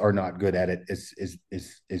just are not good at it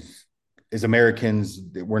as Americans.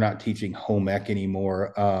 We're not teaching home ec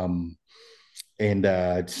anymore.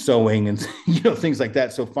 And sewing and things like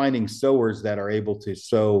that. So finding sewers that are able to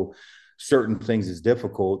sew certain things is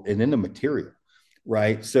difficult, and then the material,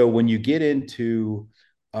 right? So when you get into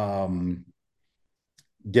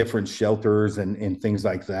different shelters and things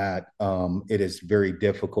like that, it is very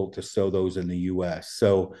difficult to sew those in the U.S.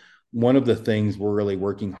 So one of the things we're really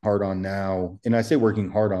working hard on now, and I say working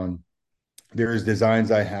hard on, there's designs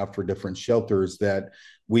I have for different shelters that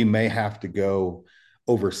we may have to go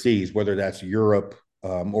overseas, whether that's Europe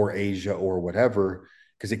or Asia or whatever,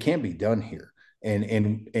 because it can't be done here.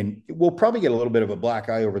 And we'll probably get a little bit of a black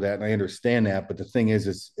eye over that, and I understand that. But the thing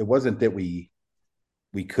is it wasn't that we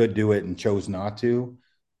could do it and chose not to.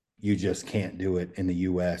 You just can't do it in the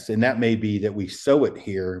U.S. And that may be that we sew it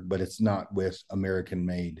here, but it's not with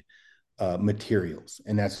American-made materials,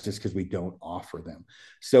 and that's just because we don't offer them.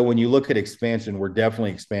 So when you look at expansion, we're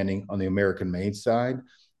definitely expanding on the American-made side.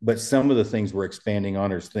 But some of the things we're expanding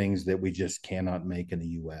on are things that we just cannot make in the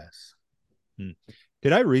U.S.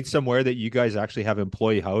 Did I read somewhere that you guys actually have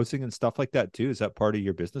employee housing and stuff like that too? Is that part of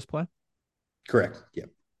your business plan? Correct. Yep.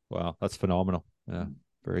 Wow, that's phenomenal. Yeah,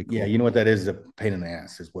 very cool. Yeah, you know what that is? A pain in the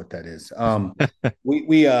ass is what that is.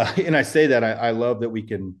 We and I say that I love that we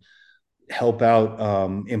can help out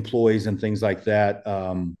employees and things like that.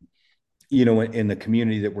 In the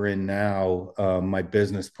community that we're in now, my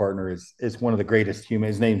business partner is one of the greatest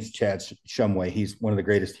humans. His name's Chad Shumway. He's one of the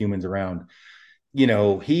greatest humans around.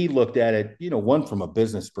 He looked at it, one, from a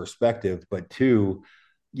business perspective, but two,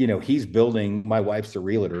 he's building, my wife's a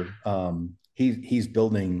realtor. He's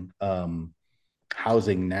building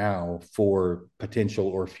housing now for potential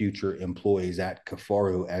or future employees at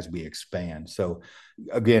Kafaru as we expand. So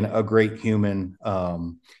again, a great human.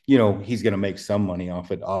 He's going to make some money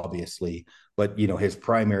off it, obviously, but his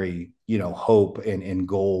primary hope and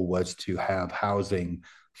goal was to have housing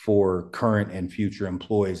for current and future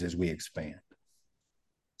employees as we expand.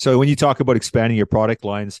 So when you talk about expanding your product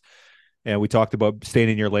lines, and we talked about staying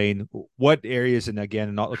in your lane, what areas, and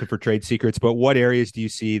again, not looking for trade secrets, but what areas do you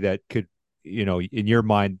see that could, in your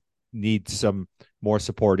mind, need some more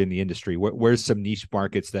support in the industry? Where's some niche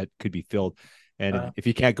markets that could be filled? And if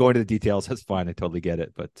you can't go into the details, that's fine. I totally get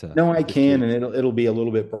it. But no, I can, and it'll be a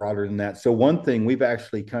little bit broader than that. So one thing we've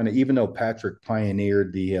actually kind of, even though Patrick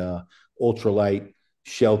pioneered the ultralight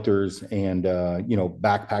shelters and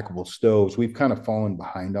backpackable stoves, we've kind of fallen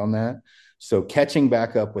behind on that. So catching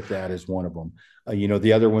back up with that is one of them.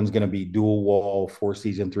 The other one's going to be dual wall,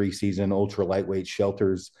 4-season, 3-season, ultra lightweight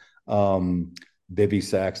shelters, bivy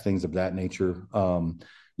sacks, things of that nature.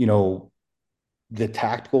 The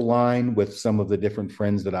tactical line with some of the different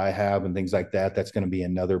friends that I have and things like that, that's going to be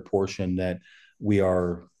another portion that we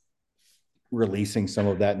are releasing some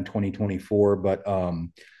of that in 2024. But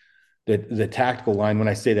the tactical line, when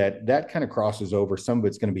I say that kind of crosses over. Some of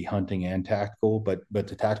it's going to be hunting and tactical, but the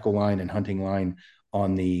tactical line and hunting line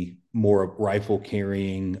on the more rifle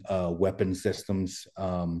carrying weapon systems.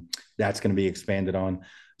 That's going to be expanded on.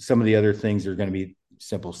 Some of the other things are going to be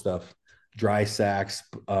simple stuff, dry sacks,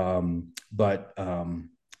 but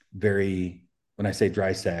very, when I say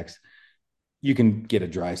dry sacks, you can get a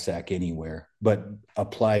dry sack anywhere, but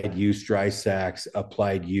applied use dry sacks,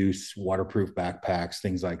 applied use waterproof backpacks,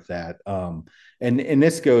 things like that. And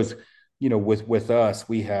this goes, with us,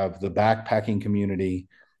 we have the backpacking community,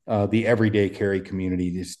 the everyday carry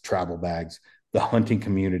community, these travel bags, the hunting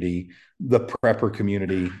community, the prepper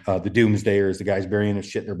community, the doomsdayers, the guys burying their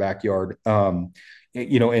shit in their backyard, and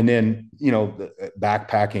then, the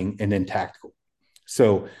backpacking and then tactical.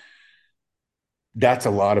 So that's a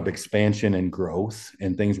lot of expansion and growth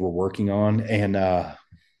and things we're working on. And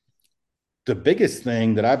the biggest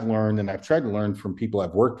thing that I've learned, and I've tried to learn from people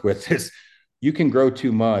I've worked with, is you can grow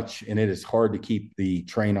too much and it is hard to keep the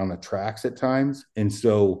train on the tracks at times. And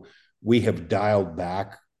so we have dialed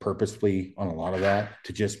back purposefully on a lot of that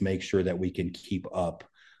to just make sure that we can keep up,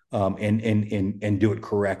 and do it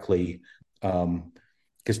correctly.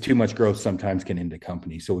 Because too much growth sometimes can end a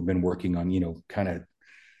company. So we've been working on, kind of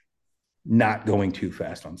not going too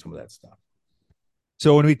fast on some of that stuff.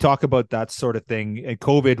 So when we talk about that sort of thing, and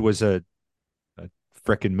COVID was a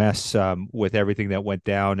freaking mess, with everything that went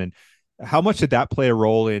down, and how much did that play a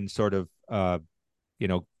role in sort of,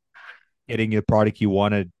 getting the product you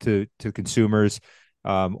wanted to consumers,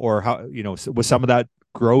 or how, was some of that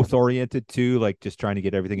growth oriented too, like just trying to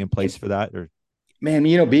get everything in place for that? Or man,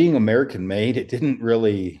 being American made, it didn't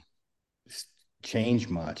really change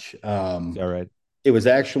much. All right. It was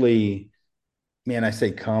actually, man, I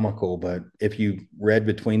say comical, but if you read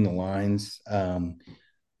between the lines,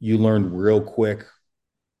 you learned real quick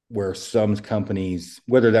where some companies,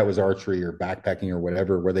 whether that was archery or backpacking or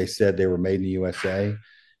whatever, where they said they were made in the USA,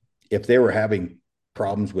 if they were having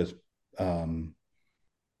problems with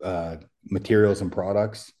materials and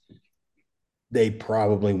products, they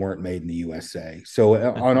probably weren't made in the USA. So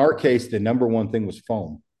on our case, the number one thing was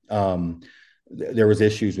foam. There was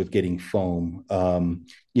issues with getting foam.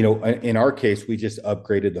 In our case, we just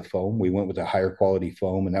upgraded the foam. We went with a higher quality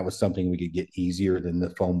foam, and that was something we could get easier than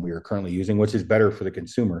the foam we are currently using, which is better for the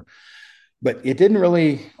consumer. But it didn't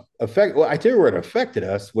really affect. Well, I tell you where it affected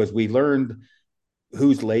us was we learned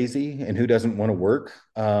who's lazy and who doesn't want to work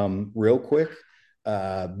real quick.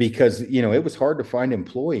 Because it was hard to find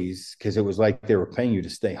employees because it was like they were paying you to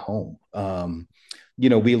stay home.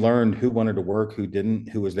 We learned who wanted to work, who didn't,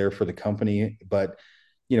 who was there for the company. But,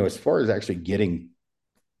 as far as actually getting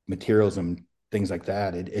materials and things like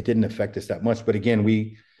that, it didn't affect us that much. But again,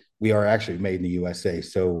 we are actually made in the USA.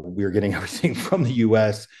 So we were getting everything from the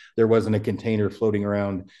US. There wasn't a container floating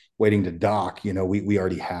around waiting to dock. We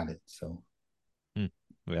already had it. So.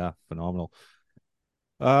 Yeah, phenomenal.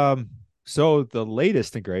 So the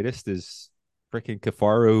latest and greatest is freaking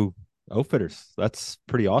Kifaru Outfitters. That's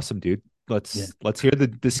pretty awesome, dude. Let's hear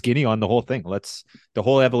the skinny on the whole thing. The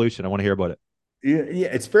whole evolution. I want to hear about it. Yeah,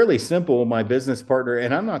 it's fairly simple. My business partner,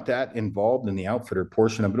 and I'm not that involved in the outfitter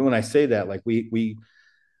portion of it. But when I say that, like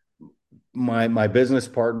my business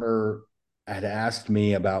partner had asked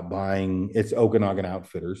me about buying, it's Okanagan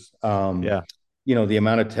Outfitters. Yeah. The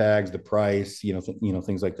amount of tags, the price,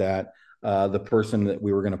 things like that. The person that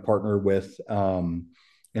we were going to partner with, and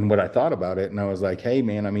what I thought about it. And I was like, hey,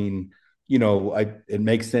 man, I mean, it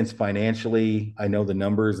makes sense financially. I know the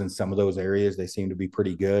numbers in some of those areas, they seem to be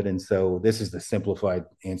pretty good. And so this is the simplified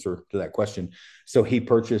answer to that question. So he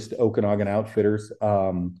purchased Okanagan Outfitters,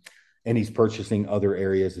 and he's purchasing other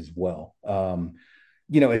areas as well.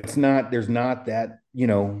 There's not that,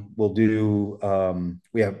 we'll do,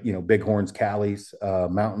 we have, bighorns, callies,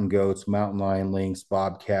 mountain goats, mountain lion, lynx,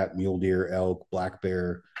 bobcat, mule deer, elk, black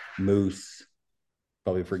bear, moose,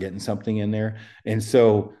 probably forgetting something in there. And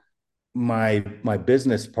so my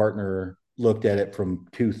business partner looked at it from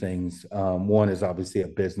two things. One is obviously a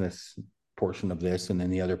business portion of this, and then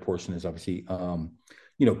the other portion is obviously,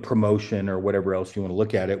 promotion or whatever else you want to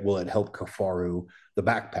look at it. Will it help Kifaru, the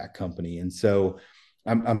backpack company? And so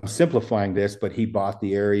I'm simplifying this, but he bought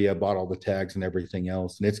the area, bought all the tags and everything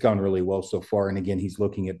else, and it's gone really well so far. And again, he's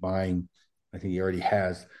looking at buying, I think he already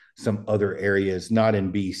has some other areas, not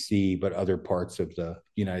in BC, but other parts of the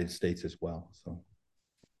United States as well.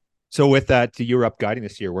 So with that, you were up guiding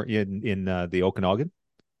this year, weren't you, in the Okanagan?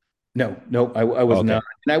 No, I was not.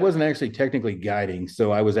 And I wasn't actually technically guiding.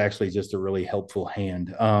 So I was actually just a really helpful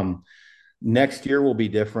hand. Next year will be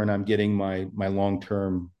different. I'm getting my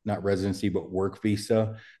long-term, not residency, but work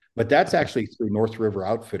visa. But that's actually through North River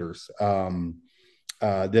Outfitters, that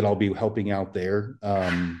I'll be helping out there.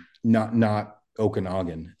 Not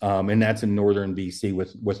Okanagan, and that's in northern BC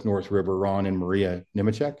with North River, Ron and Maria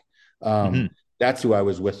Nemechek. Mhm. That's who I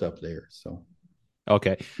was with up there. So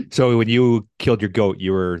Okay. So when you killed your goat,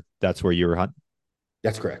 that's where you were hunting?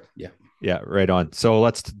 that's correct. Yeah. Yeah, right on. So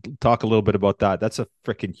let's talk a little bit about that. That's a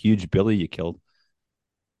freaking huge billy you killed.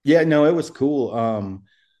 Yeah, no, it was cool.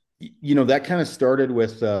 That kind of started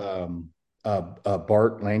with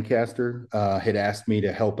Bart Lancaster had asked me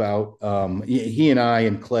to help out. He and I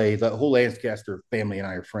and Clay, the whole Lancaster family and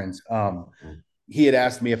I are friends. He had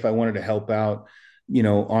asked me if I wanted to help out,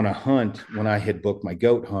 on a hunt when I had booked my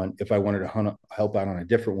goat hunt, if I wanted to help out on a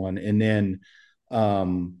different one. And then,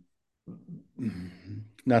 um,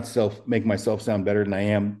 not make myself sound better than I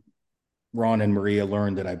am, Ron and Maria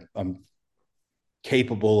learned that I'm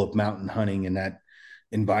capable of mountain hunting in that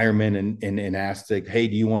environment and asked like, hey,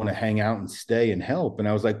 do you want to hang out and stay and help? And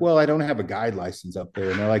I was like, well, I don't have a guide license up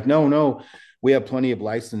there. And they're like, no, we have plenty of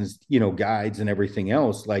licensed, guides and everything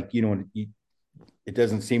else. Like, it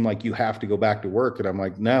doesn't seem like you have to go back to work. And I'm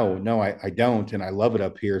like, no, I don't. And I love it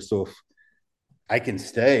up here. So if I can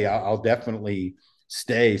stay, I'll definitely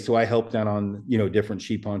stay. So I helped out on, different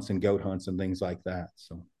sheep hunts and goat hunts and things like that.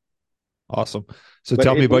 So Awesome. So but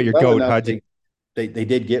tell me it about went your well goat. enough. How'd you They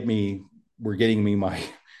did get me. We're getting me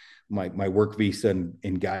my work visa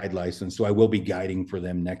and guide license, so I will be guiding for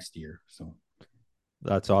them next year. So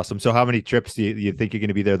That's awesome. So how many trips do you think you're going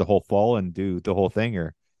to be there the whole fall and do the whole thing,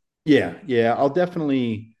 or? yeah, I'll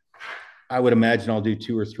definitely. I would imagine I'll do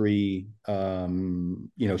 2 or 3,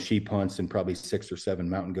 sheep hunts and probably 6 or 7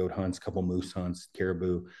 mountain goat hunts, couple moose hunts,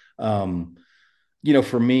 caribou. Um,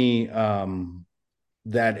 for me,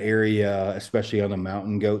 that area, especially on the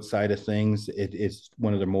mountain goat side of things, it's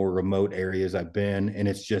one of the more remote areas I've been, and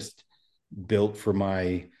it's just built for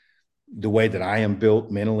the way that I am built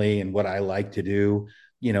mentally and what I like to do.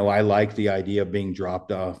 I like the idea of being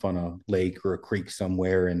dropped off on a lake or a creek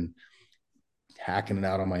somewhere and hacking it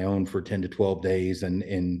out on my own for 10 to 12 days and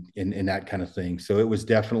that kind of thing. So it was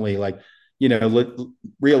definitely like,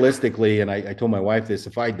 realistically, and I told my wife this,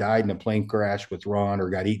 if I died in a plane crash with Ron or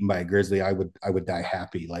got eaten by a grizzly, I would die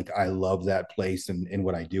happy. Like I love that place and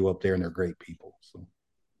what I do up there, and they're great people. So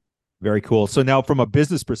Very cool. So now from a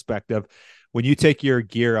business perspective, when you take your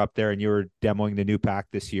gear up there and you're demoing the new pack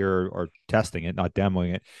this year or testing it, not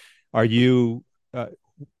demoing it, are you,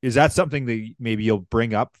 is that something that maybe you'll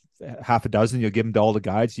bring up half a dozen, you'll give them to all the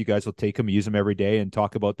guides, you guys will take them, use them every day and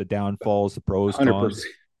talk about the downfalls, the pros, 100%. cons?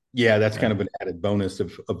 Yeah, that's Yeah. kind of an added bonus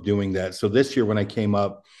of doing that. So this year when I came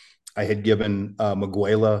up, I had given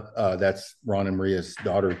Miguela, that's Ron and Maria's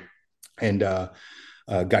daughter, and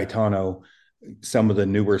Gaetano, some of the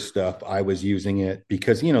newer stuff. I was using it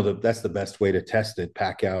because that's the best way to test it.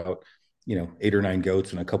 Pack out 8 or 9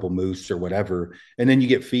 goats and a couple moose or whatever, and then you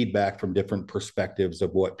get feedback from different perspectives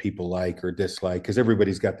of what people like or dislike, because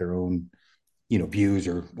everybody's got their own views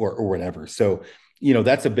or whatever. So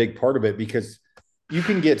that's a big part of it, because you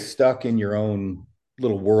can get stuck in your own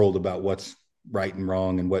little world about what's right and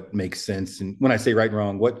wrong and what makes sense. And when I say right and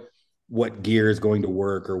wrong, what gear is going to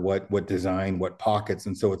work, or what design, what pockets.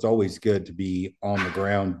 And so it's always good to be on the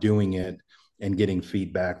ground doing it and getting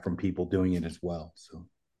feedback from people doing it as well. So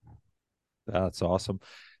That's awesome.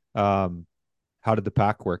 Um, how did the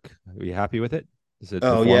pack work? Are you happy with it? Is it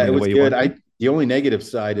oh yeah, it performing the was way you good. want to? The only negative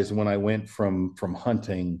side is when I went from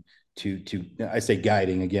hunting to I say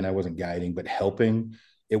guiding again. I wasn't guiding, but helping.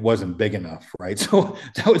 It wasn't big enough, right? So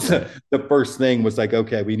that was Right. the first thing was like,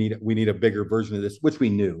 okay, we need a bigger version of this, which we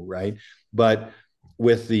knew, right? But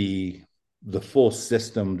with the full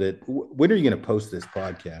system, that when are you going to post this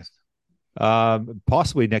podcast?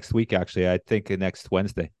 Possibly next week, actually. I think next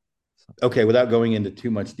Wednesday. So Okay, without going into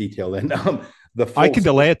too much detail, then the I full can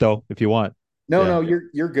delay it though if you want. Yeah. no,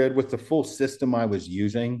 you're good with the full system I was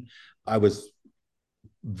using. I was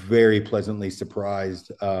very pleasantly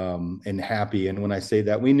surprised and happy. And when I say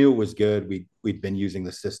that, we knew it was good. We'd been using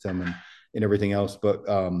the system and everything else, but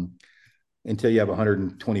until you have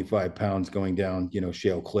 125 pounds going down,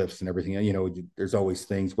 shale cliffs and everything, there's always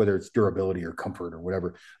things, whether it's durability or comfort or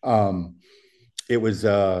whatever. It was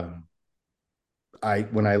when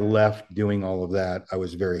I left doing all of that, I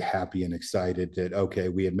was very happy and excited that okay,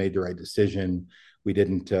 we had made the right decision. We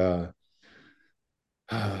didn't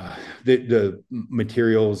the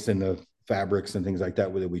materials and the fabrics and things like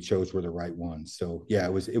that that we chose were the right ones. So yeah,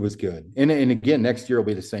 it was good. And again, next year will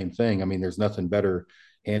be the same thing. I mean, there's nothing better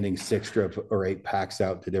handing 6 or 8 packs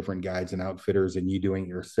out to different guides and outfitters and you doing it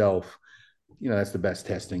yourself. That's the best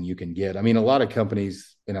testing you can get. I mean, a lot of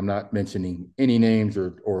companies, and I'm not mentioning any names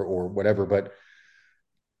or whatever, but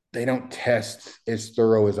they don't test as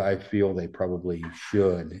thorough as I feel they probably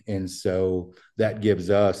should. And so that gives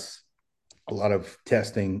us a lot of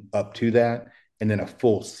testing up to that, and then a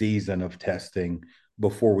full season of testing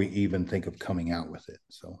before we even think of coming out with it.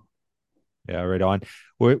 So Yeah, right on.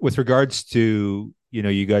 With regards to,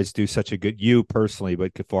 you guys do such a good, you personally,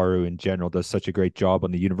 but Kafaru in general does such a great job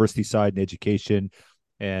on the university side and education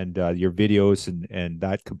and your videos and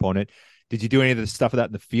that component. Did you do any of the stuff of that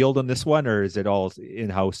in the field on this one, or is it all in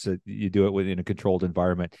house? You do it within a controlled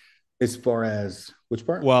environment? as far as which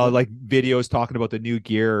part? Well, like videos talking about the new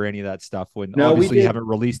gear or any of that stuff. When No, we obviously you did. haven't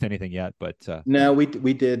released anything yet, but No, we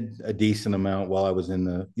did a decent amount while I was in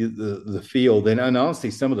the field, and honestly,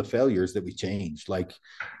 some of the failures that we changed, like,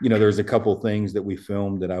 there's a couple things that we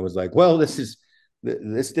filmed that I was like, well, this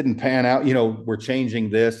didn't pan out. We're changing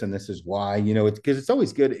this, and this is why. It's because it's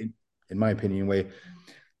always good, in my opinion, way.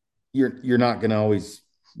 You're not going to always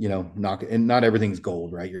knock, and not everything's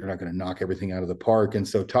gold, right? You're not going to knock everything out of the park. And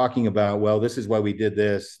so talking about, well, this is why we did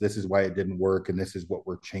this is why it didn't work, and this is what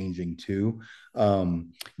we're changing to.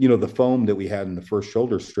 The foam that we had in the first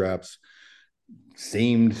shoulder straps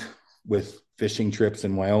seemed, with fishing trips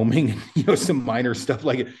in Wyoming, some minor stuff,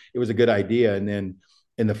 like it was a good idea. And then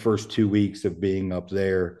in the first 2 weeks of being up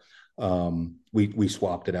there, we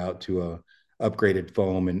swapped it out to a upgraded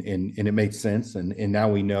foam, and it made sense. And now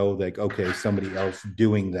we know that, okay, somebody else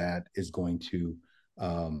doing that is going to,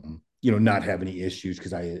 not have any issues,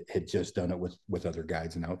 because I had just done it with other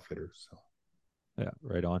guides and outfitters. So yeah,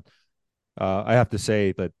 right on. I have to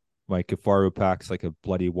say that my Kafaru pack's like a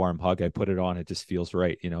bloody warm hug. I put it on, it just feels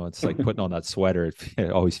right. It's like putting on that sweater.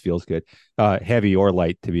 It always feels good. Heavy or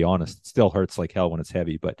light, to be honest. It still hurts like hell when it's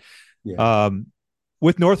heavy, but yeah.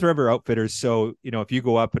 With North River Outfitters, so if you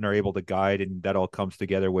go up and are able to guide and that all comes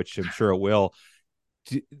together, which I'm sure it will,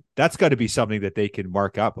 that's got to be something that they can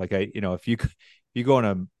mark up. Like if you go on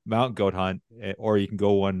a mountain goat hunt, or you can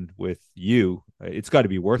go one with you, it's got to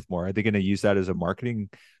be worth more. Are they going to use that as a marketing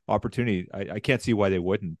opportunity? I can't see why they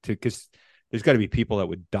wouldn't, because there's got to be people that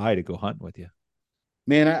would die to go hunting with you.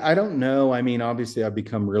 Man, I don't know. I mean, obviously, I've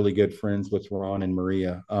become really good friends with Ron and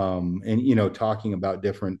Maria. And talking about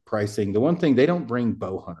different pricing. The one thing, they don't bring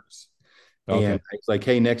bow hunters, Okay. and it's like,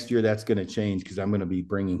 hey, next year that's going to change, because I'm going to be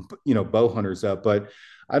bringing bow hunters up. But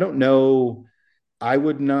I don't know. I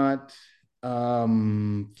would not. I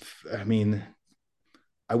mean,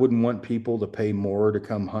 I wouldn't want people to pay more to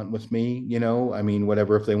come hunt with me, I mean,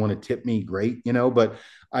 whatever, if they want to tip me, great, but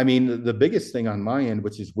I mean, the biggest thing on my end,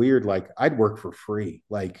 which is weird, like, I'd work for free.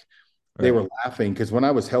 Like, they Right. were laughing, because when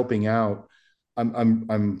I was helping out,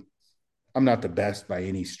 I'm not the best by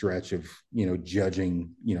any stretch of,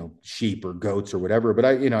 judging, sheep or goats or whatever, but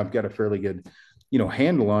I've got a fairly good,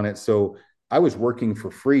 handle on it. So I was working for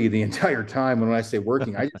free the entire time. And when I say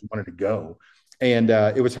working, I just wanted to go. And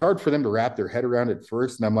it was hard for them to wrap their head around it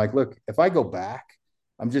first. And I'm like, look, if I go back,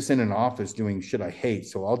 I'm just in an office doing shit I hate.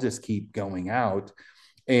 So I'll just keep going out.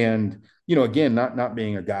 And, again, not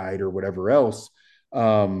being a guide or whatever else,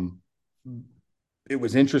 it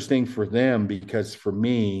was interesting for them, because for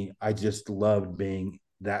me, I just loved being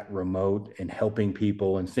that remote and helping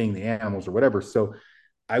people and seeing the animals or whatever. So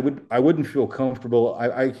I wouldn't feel comfortable.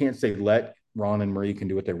 I can't say let Ron and Marie can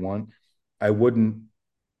do what they want. I wouldn't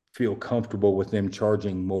feel comfortable with them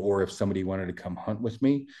charging more if somebody wanted to come hunt with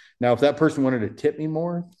me. Now, if that person wanted to tip me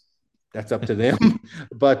more, that's up to them.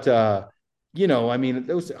 But I mean,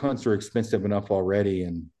 those hunts are expensive enough already.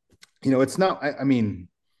 And it's not, I mean,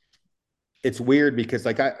 it's weird, because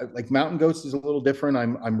like mountain goats is a little different.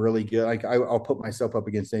 I'm really good. Like, I'll put myself up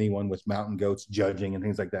against anyone with mountain goats judging and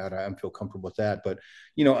things like that. I feel comfortable with that. But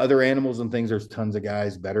other animals and things, there's tons of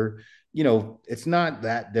guys better. It's not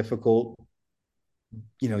that difficult.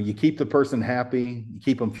 You keep the person happy, you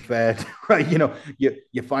keep them fed, right?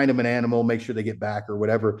 You find them an animal, make sure they get back or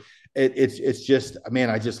whatever. It's just, man,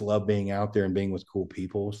 I just love being out there and being with cool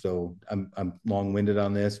people. So I'm long winded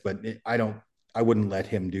on this, but I wouldn't let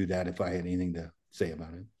him do that if I had anything to say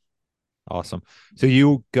about it. Awesome. So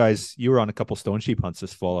you guys, you were on a couple stone sheep hunts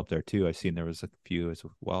this fall up there too. I've seen there was a few as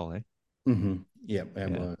well, eh? Mm-hmm. Yeah,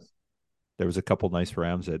 was. There was a couple nice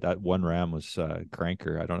rams. That one ram was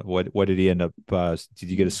cranker. I don't know what did he end up. Did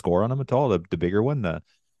you get a score on him at all? The bigger one.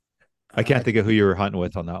 I can't think of who you were hunting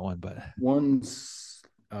with on that one, but one's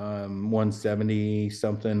 170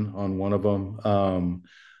 something on one of them.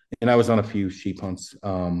 And I was on a few sheep hunts.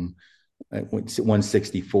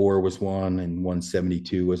 164 was one, and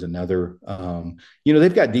 172 was another.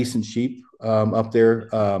 They've got decent sheep up there.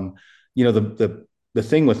 The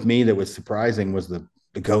thing with me that was surprising was the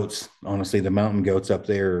goats. Honestly, the mountain goats up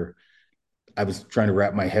there, I was trying to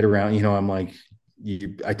wrap my head around. I'm like,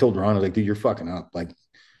 I told Ron, I was like, dude, you're fucking up. Like,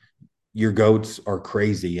 your goats are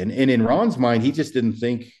crazy. And in Ron's mind, he just didn't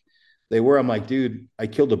think They were. I'm like, dude, I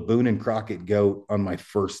killed a Boone and Crockett goat on my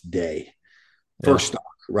first day, Yeah. first stock,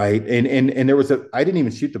 right? And there was I didn't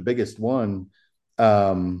even shoot the biggest one,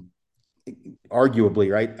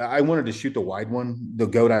 arguably, right? I wanted to shoot the wide one. The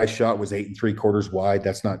goat I shot was 8 3/4 wide.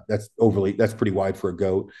 That's pretty wide for a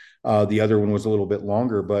goat. The other one was a little bit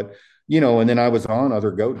longer, but and then I was on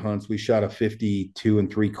other goat hunts. We shot a 52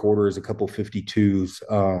 3/4, a couple 52s.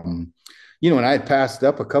 And I had passed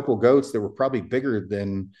up a couple goats that were probably bigger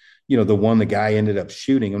than, the one the guy ended up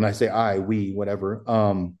shooting. When I say we, whatever,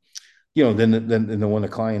 then the one the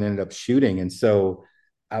client ended up shooting. And so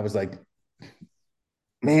I was like,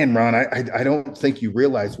 man, Ron, I don't think you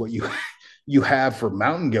realize what you have for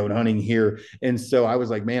mountain goat hunting here. And so I was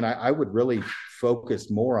like, man, I would really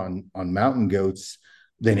focus more on mountain goats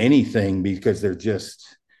than anything, because they're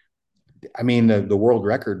just, I mean, the world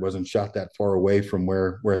record wasn't shot that far away from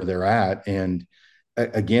where they're at. And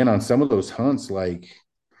again, on some of those hunts, like,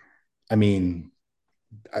 I mean,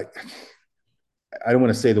 I don't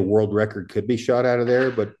want to say the world record could be shot out of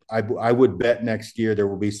there, but I would bet next year there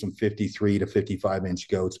will be some 53 to 55-inch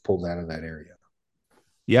goats pulled out of that area.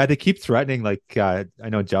 Yeah, they keep threatening. Like I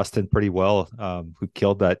know Justin pretty well, who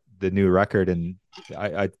killed the new record, and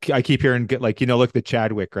I keep hearing like, look at the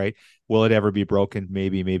Chadwick, right? Will it ever be broken?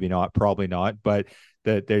 Maybe, maybe not, probably not. But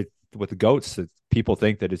they're with the goats, people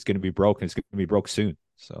think that it's going to be broken. It's going to be broke soon.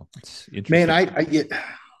 So it's interesting. Man, I get,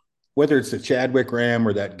 whether it's the Chadwick ram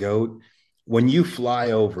or that goat, when you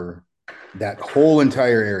fly over that whole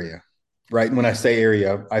entire area, right? And when I say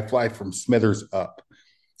area, I fly from Smithers up.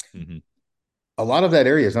 Mm-hmm. A lot of that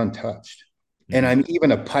area is untouched. Mm-hmm. And I'm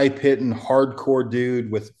even a pipe hitting hardcore dude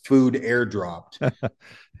with food airdropped.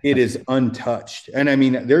 It is untouched. And I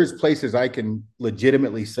mean, there's places I can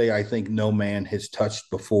legitimately say I think no man has touched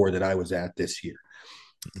before that I was at this year.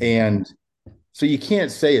 Mm-hmm. And so you can't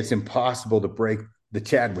say it's impossible to break the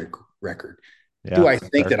Chadwick record. Yeah, do I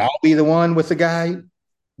think that I'll be the one with the guy?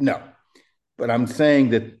 No. But I'm saying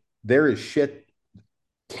that there is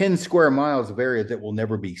 10 square miles of area that will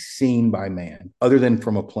never be seen by man other than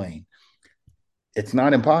from a plane. It's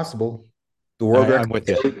not impossible. The world record, I'm with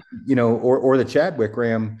you. Or the Chadwick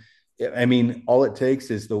ram. I mean, all it takes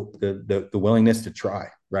is the willingness to try,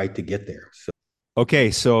 right, to get there. So. Okay,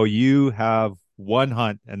 so you have one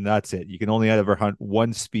hunt and that's it. You can only ever hunt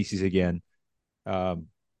one species again.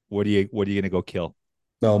 What are you going to go kill?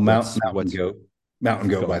 No, mountain goat. Mountain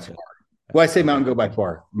goat by far. Well, I say mountain goat by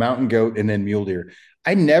far. Mountain goat and then mule deer.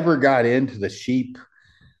 I never got into the sheep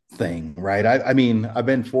thing, right? I mean, I've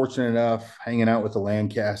been fortunate enough hanging out with the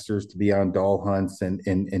Lancasters to be on doll hunts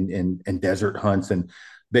and desert hunts and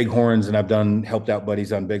bighorns, and I've helped out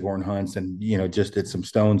buddies on bighorn hunts and just did some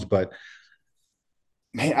stones. But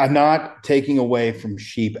man, I'm not taking away from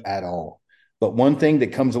sheep at all. But one thing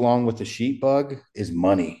that comes along with the sheep bug is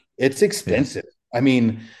money. It's expensive. Yeah. I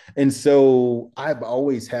mean, and so I've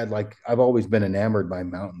always been enamored by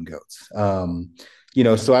mountain goats.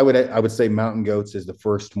 So I would say mountain goats is the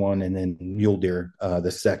first one, and then mule deer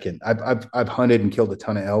the second. I've hunted and killed a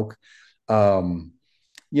ton of elk.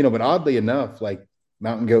 But oddly enough, like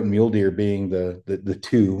mountain goat and mule deer being the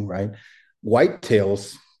two, right?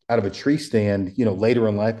 Whitetails out of a tree stand, later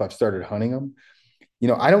in life I've started hunting them.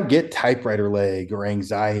 I don't get typewriter leg or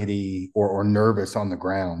anxiety or nervous on the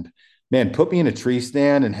ground. Man, put me in a tree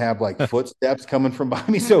stand and have like footsteps coming from behind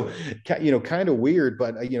me. So, kind of weird,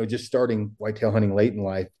 but, just starting whitetail hunting late in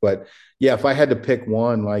life. But yeah, if I had to pick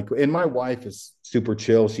one, and my wife is super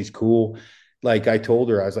chill. She's cool. Like I told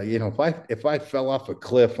her, I was like, if I fell off a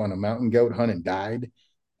cliff on a mountain goat hunt and died,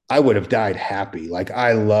 I would have died happy. Like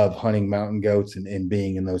I love hunting mountain goats and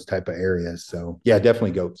being in those type of areas. So yeah,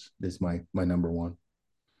 definitely goats is my number one.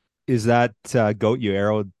 Is that goat you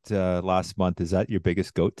arrowed last month? Is that your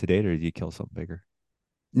biggest goat to date, or did you kill something bigger?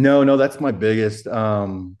 No, that's my biggest. I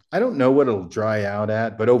don't know what it'll dry out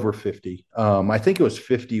at, but over 50. I think it was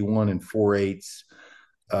 51 and 4/8.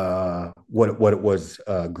 What it was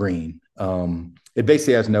green. It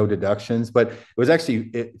basically has no deductions, but it was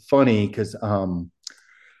actually funny because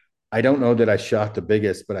I don't know that I shot the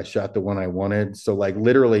biggest, but I shot the one I wanted. So like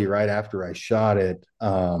literally right after I shot it,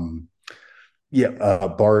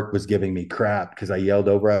 Bart was giving me crap because I yelled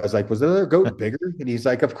over. I was like, was the other goat bigger? And he's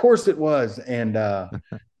like, of course it was. And I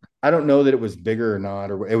don't know that it was bigger or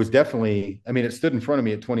not, or it was definitely, I mean, it stood in front of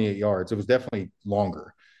me at 28 yards. It was definitely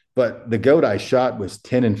longer. But the goat I shot was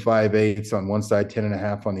 10 and 5/8 on one side, 10 and a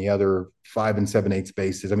half on the other, 5 and 7/8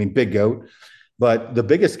 bases. I mean, big goat. But the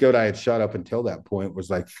biggest goat I had shot up until that point was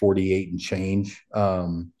like 48 and change.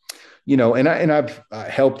 And I've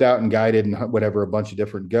helped out and guided and whatever, a bunch of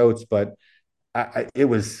different goats, but it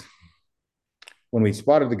was when we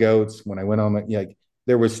spotted the goats, when I went on, like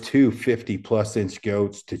there was two 50+ inch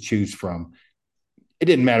goats to choose from. It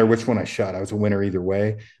didn't matter which one I shot. I was a winner either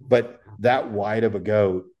way. But that wide of a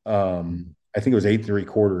goat, I think it was 8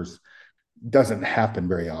 3/4, doesn't happen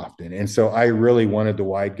very often. And so I really wanted the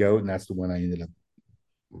wide goat, and that's the one I ended up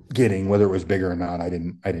getting. Whether it was bigger or not, I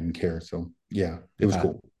didn't care. So yeah, it was Yeah.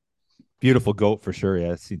 cool. Beautiful goat for sure.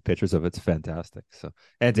 Yeah, I've seen pictures of it. It's fantastic. So,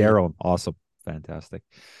 and Yeah. Aron, awesome. Fantastic.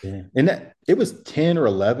 Yeah. And that it was 10 or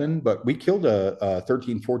 11, but we killed a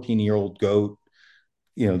 13, 14-year-old goat,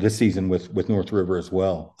 this season with North River as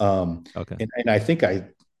well. Okay. And I think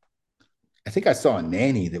I saw a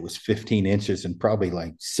nanny that was 15 inches and probably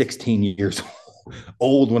like 16 years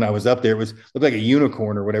old when I was up there. It looked like a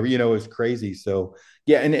unicorn or whatever, it was crazy. So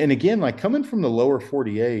yeah, and again, like coming from the lower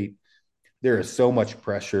 48, there is so much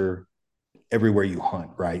pressure everywhere you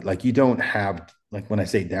hunt, right? Like you don't have, like when I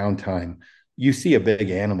say downtime, you see a big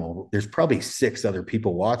animal, there's probably 6 other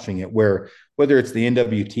people watching it, where whether it's the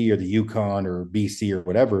NWT or the Yukon or BC or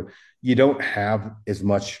whatever, you don't have as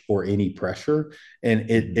much or any pressure.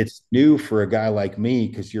 And it's new for a guy like me,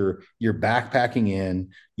 because you're backpacking in,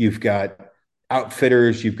 you've got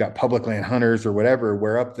outfitters, you've got public land hunters or whatever,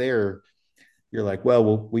 where up there you're like,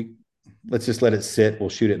 well, we let's just let it sit. We'll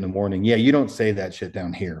shoot it in the morning. Yeah, you don't say that shit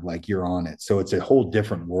down here. Like you're on it. So it's a whole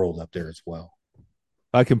different world up there as well.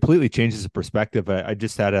 Completely changes the perspective. I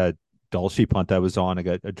just had a dull sheep hunt I was on. I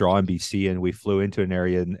got a draw in BC, and we flew into an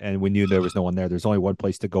area, and we knew there was no one there. There's only one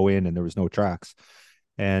place to go in, and there was no tracks.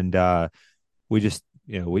 And we just,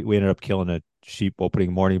 we ended up killing a sheep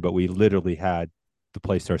opening morning, but we literally had the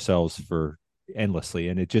place to ourselves for endlessly,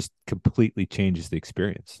 and it just completely changes the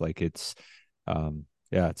experience. Like it's,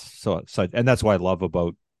 yeah, it's so, and that's what I love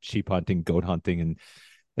about sheep hunting, goat hunting, and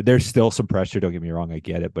there's still some pressure. Don't get me wrong, I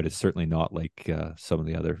get it, but it's certainly not like some of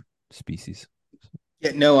the other species.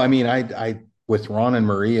 Yeah, no, I mean, I with Ron and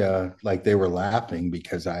Maria, like they were laughing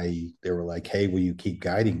because they were like, "Hey, will you keep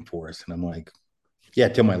guiding for us?" And I'm like, "Yeah,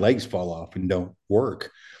 till my legs fall off and don't work."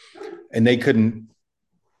 And they couldn't,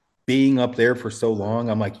 being up there for so long.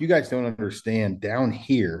 I'm like, "You guys don't understand. Down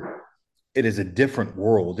here, it is a different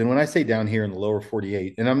world." And when I say down here in the lower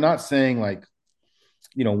 48, and I'm not saying like,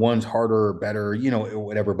 one's harder or better, or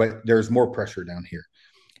whatever, but there's more pressure down here.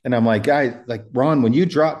 And I'm like, guys, like Ron, when you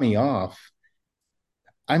drop me off,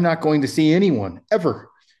 I'm not going to see anyone ever.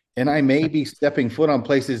 And I may be stepping foot on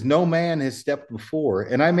places no man has stepped before.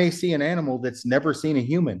 And I may see an animal that's never seen a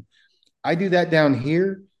human. I do that down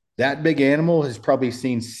here. That big animal has probably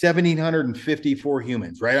seen 1,754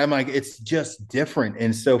 humans, right? I'm like, it's just different.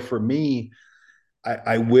 And so for me,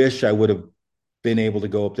 I wish I would have been able to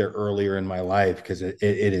go up there earlier in my life, because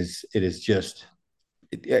it's just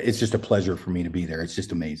a pleasure for me to be there. It's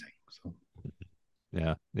just amazing. So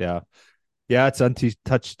Yeah, yeah, yeah. It's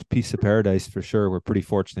untouched piece of paradise for sure. We're pretty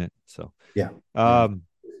fortunate. So, yeah. um,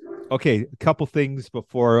 okay, a couple things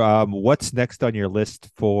before. What's next on your list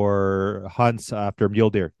for hunts after mule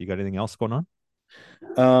deer? You got anything else going on?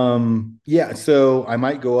 Yeah, so I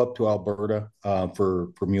might go up to Alberta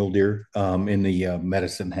for mule deer in the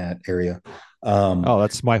Medicine Hat area. Oh,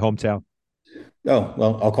 that's my hometown. Oh,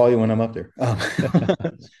 well, I'll call you when I'm up there.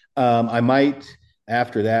 I might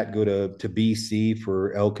after that go to BC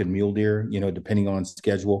for elk and mule deer, depending on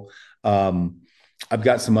schedule. I've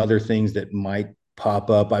got some other things that might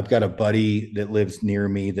pop up. I've got a buddy that lives near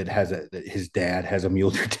me that his dad has a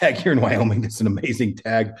mule deer tag here in Wyoming. That's an amazing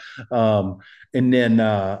tag. And then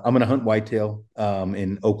I'm going to hunt whitetail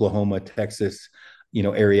in Oklahoma, Texas,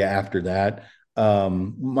 area after that.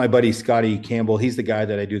 My buddy Scotty Campbell, he's the guy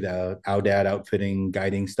that I do the Aoudad outfitting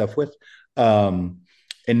guiding stuff with.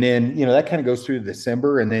 And then, that kind of goes through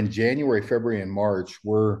December, and then January, February, and March,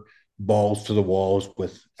 we're balls to the walls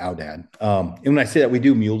with Aoudad. And when I say that, we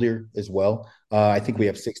do mule deer as well. I think we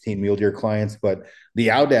have 16 mule deer clients, but the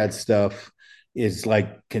Aoudad stuff is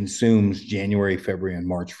like consumes January, February, and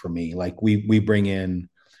March for me. Like we bring in,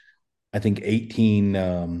 I think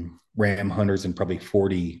 18 ram hunters and probably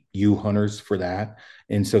 40 ewe hunters for that.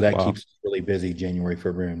 And so that Wow. keeps us really busy January,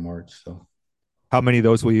 February, and March. So How many of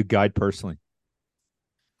those will you guide personally?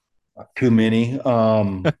 too many.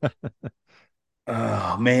 Oh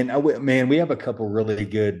man, we have a couple really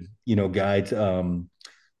good, guides.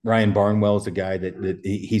 Ryan Barnwell is a guy that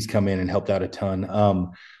he's come in and helped out a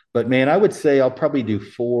ton. But man, I would say I'll probably do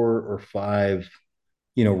 4 or 5,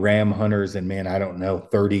 ram hunters, and man, I don't know,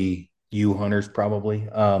 30 ewe hunters probably.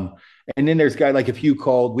 And then there's guy like, if you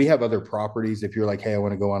called, we have other properties. If you're like, hey, I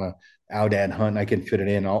want to go on a Aoudad hunt, I can fit it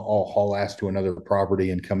in. I'll haul ass to another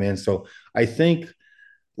property and come in. So I think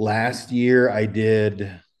last year I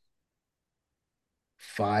did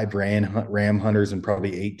 5 ram hunters and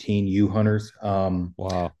probably 18 ewe hunters.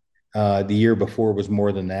 Wow. The year before was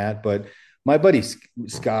more than that, but my buddy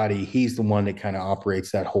Scotty, he's the one that kind of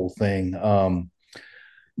operates that whole thing. And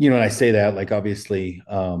I say that like obviously,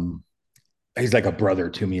 he's like a brother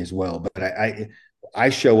to me as well. But I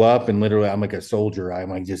show up and literally I'm like a soldier. I'm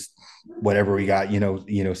like just whatever we got,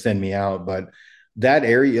 send me out. But that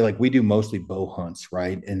area, like we do mostly bow hunts,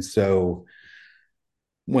 right? And so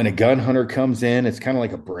when a gun hunter comes in, it's kind of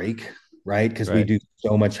like a break, right? Because we Right. do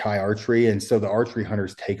so much high archery, and so the archery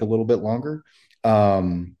hunters take a little bit longer.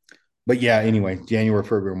 Um, but yeah, anyway, January,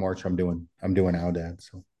 February, March, I'm doing Aoudad.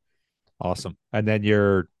 So Awesome. And then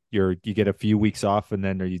you get a few weeks off, and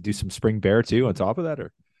then or you do some spring bear too on top of that,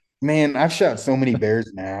 or man, I've shot so many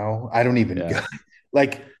bears now. I don't even yeah. go.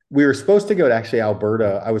 Like we were supposed to go to actually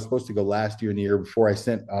Alberta. I was supposed to go last year and the year before. I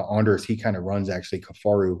sent Anders. He kind of runs actually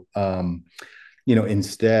Kafaru,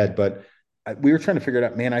 instead. But we were trying to figure it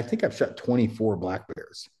out. Man, I think I've shot 24 black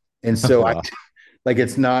bears, and so I Wow. like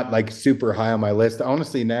it's not like super high on my list.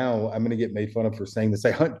 Honestly, now I'm going to get made fun of for saying this.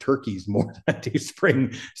 I hunt turkeys more than I do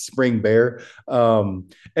spring bear.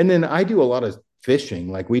 And then I do a lot of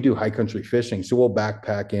fishing. Like we do high country fishing, so we'll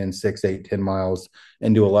backpack in 6, 8, 10 miles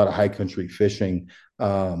and do a lot of high country fishing.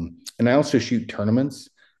 And I also shoot tournaments,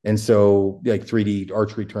 and so like 3D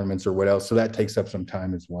archery tournaments or what else. So that takes up some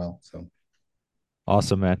time as well. So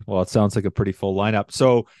Awesome, man. Well, it sounds like a pretty full lineup.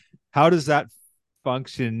 So, how does that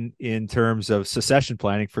function in terms of succession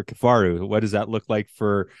planning for Kifaru? What does that look like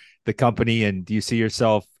for the company? And do you see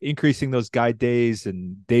yourself increasing those guide days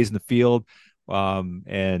and days in the field? But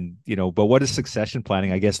what does succession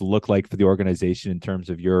planning, I guess, look like for the organization in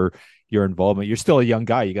terms of your involvement? You're still a young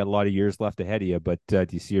guy; you got a lot of years left ahead of you. But do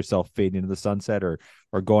you see yourself fading into the sunset or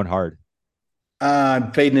going hard?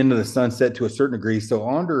 fading into the sunset to a certain degree. So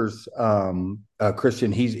Anders,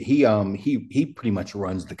 Christian, he pretty much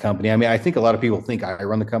runs the company. I mean, I think a lot of people think I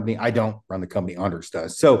run the company. I don't run the company. Anders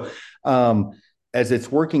does. So um, as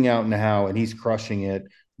it's working out now, and he's crushing it.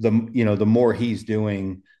 The more he's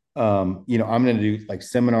doing, I'm going to do like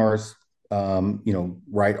seminars.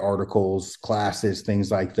 Write articles, classes, things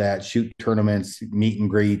like that. Shoot tournaments, meet and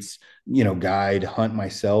greets. Guide, hunt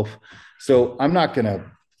myself. So I'm not going to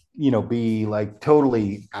be like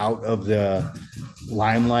totally out of the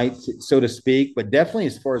limelight, so to speak. But definitely,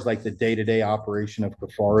 as far as like the day to day operation of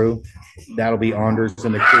Kafaru, that'll be Anders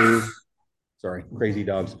and the crew. Sorry, crazy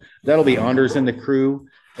dogs. That'll be Anders and the crew.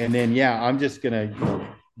 And then, yeah, I'm just going to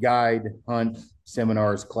guide, hunt,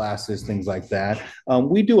 seminars, classes, things like that.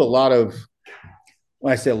 We do a lot of,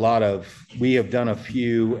 when I say a lot of, we have done a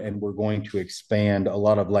few, and we're going to expand a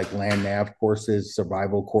lot of like land nav courses,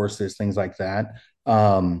 survival courses, things like that,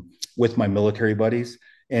 with my military buddies.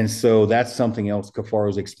 And so that's something else Kafar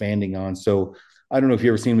is expanding on. So I don't know if you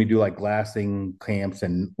ever seen me do like glassing camps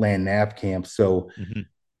and land nav camps. So Mm-hmm.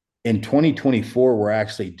 in 2024, we're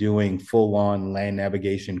actually doing full on land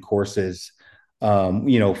navigation courses.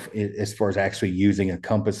 As far as actually using a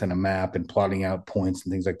compass and a map and plotting out points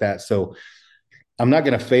and things like that. So I'm not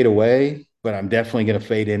going to fade away, but I'm definitely going to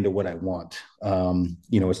fade into what I want,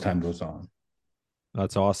 as time goes on.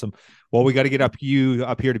 That's awesome. Well, we got to get you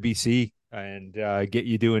up here to BC and get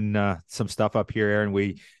you doing some stuff up here, Aaron.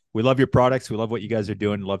 We love your products. We love what you guys are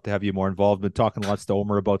doing. Love to have you more involved. Been talking lots to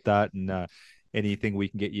Omer about that, and anything we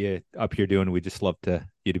can get you up here doing. We just love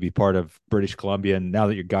you to be part of British Columbia. And now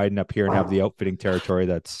that you're guiding up here and have the outfitting territory,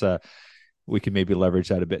 that's we can maybe leverage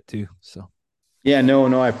that a bit too. So. Yeah,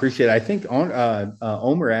 no, I appreciate it. I think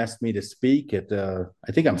Omer asked me to speak at.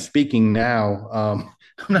 I think I'm speaking now. I'm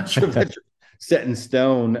not sure if that's set in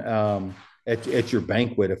stone, at your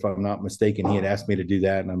banquet, if I'm not mistaken. He had asked me to do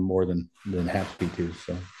that, and I'm more than happy to.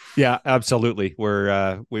 So. Yeah, absolutely.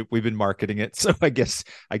 We've been marketing it, so I guess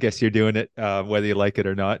you're doing it, whether you like it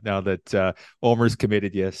or not. Now that Omer's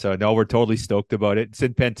committed you, so no, we're totally stoked about it. It's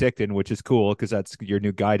in Penticton, which is cool because that's your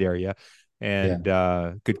new guide area, and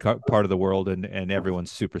Yeah. good part of the world, and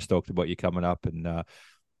everyone's super stoked about you coming up. And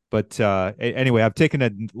anyway, I've taken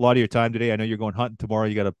a lot of your time today. I know you're going hunting tomorrow.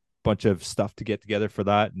 You got a bunch of stuff to get together for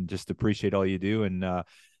that, and just appreciate all you do. And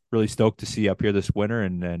really stoked to see you up here this winter,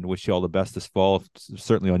 and wish you all the best this fall,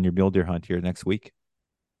 certainly on your mule deer hunt here next week.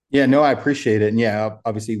 Yeah, no, I appreciate it. And yeah,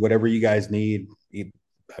 obviously, whatever you guys need.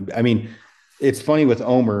 I mean, it's funny with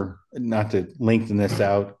Omer, not to lengthen this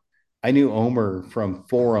out. I knew Omer from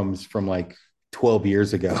forums from like 12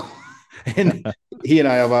 years ago. And he and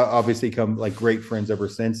I have obviously come like great friends ever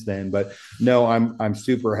since then. But no, I'm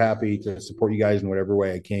super happy to support you guys in whatever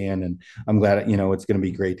way I can. And I'm glad, it's going to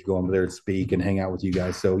be great to go over there and speak and hang out with you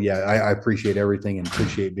guys. So yeah, I appreciate everything and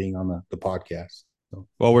appreciate being on the podcast. So.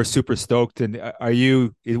 Well, we're super stoked. And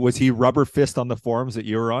was he Rubber Fist on the forums that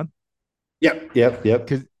you were on? Yep.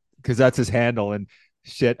 Because that's his handle. And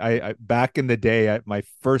shit. I back in the day, my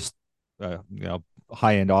first,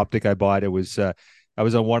 high end optic I bought. It was I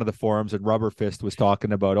was on one of the forums, and Rubber Fist was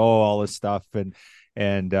talking about all this stuff, and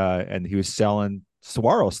he was selling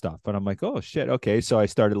Saguaro stuff, and I'm like, oh shit, okay. So I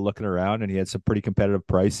started looking around, and he had some pretty competitive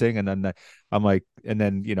pricing, and then I'm like, and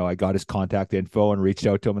then I got his contact info and reached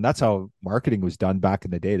out to him, and that's how marketing was done back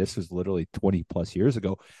in the day. This was literally 20 plus years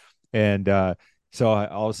ago, and so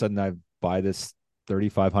all of a sudden I buy this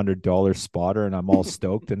 $3,500 spotter, and I'm all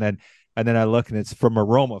stoked. And then I look, and it's from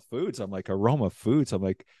Aroma Foods. I'm like, Aroma Foods. I'm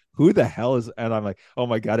like, who the hell is? And I'm like, oh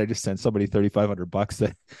my god, I just sent somebody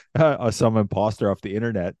 $3,500 to some imposter off the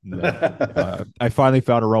internet. And, I finally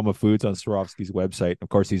found Aroma Foods on Swarovski's website. Of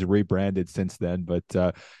course, he's rebranded since then. But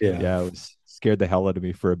yeah, it was scared the hell out of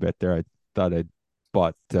me for a bit there. I thought I'd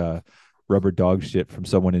bought rubber dog shit from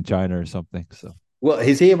someone in China or something. So, well,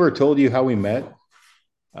 has he ever told you how we met?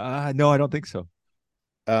 no, I don't think so.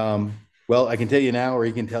 Well, I can tell you now, or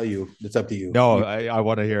he can tell you. It's up to you. No, I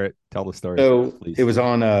want to hear it. Tell the story. So Please. it was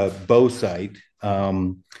on a Bow site,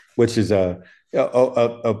 which is a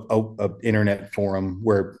internet forum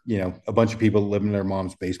where a bunch of people live in their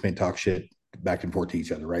mom's basement, talk shit back and forth to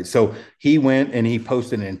each other, right? So he went and he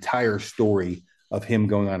posted an entire story of him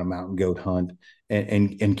going on a mountain goat hunt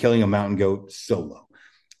and killing a mountain goat solo.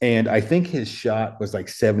 And I think his shot was like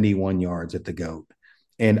 71 yards at the goat.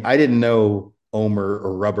 And I didn't know Omer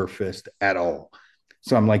or Rubber Fist at all.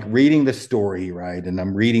 So I'm like reading the story, right? And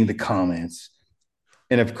I'm reading the comments.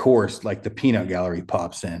 And of course, like the peanut gallery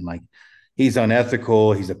pops in, like he's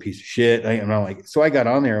unethical, he's a piece of shit. And I'm like, so I got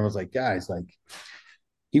on there and was like, guys, like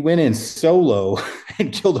he went in solo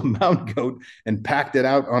and killed a mountain goat and packed it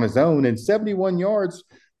out on his own. And 71 yards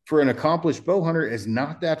for an accomplished bow hunter is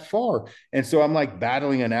not that far. And so I'm like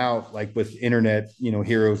battling it out, like with internet,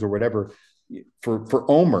 heroes or whatever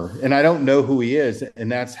for Omer. And I don't know who he is.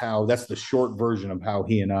 And that's the short version of how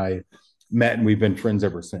he and I met, and we've been friends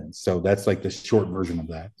ever since. So that's like the short version of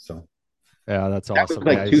that. So yeah, that's that awesome.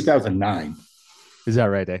 was like 2009. Is that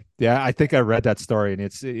right? Yeah, I think I read that story, and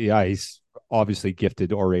he's obviously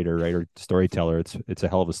gifted orator, right, or storyteller. It's a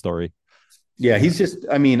hell of a story. Yeah, he's just.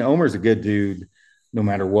 I mean, Omer's a good dude, no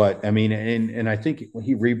matter what. I mean, and I think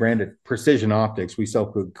he rebranded Precision Optics. We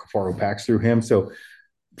sell Cafaro packs through him. So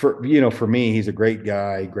for me, he's a great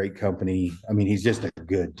guy, great company. I mean, he's just a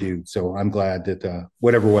good dude. So I'm glad that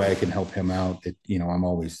whatever way I can help him out, that I'm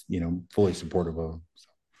always fully supportive of him.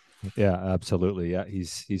 Yeah, absolutely. Yeah,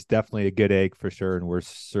 he's definitely a good egg for sure, and we're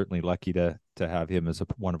certainly lucky to have him as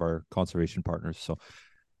one of our conservation partners. So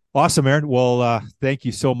awesome, Aron. Well, thank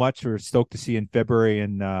you so much. We're stoked to see you in February,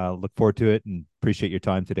 and look forward to it, and appreciate your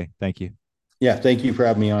time today. Thank you. Yeah, thank you for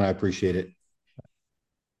having me on. I appreciate it.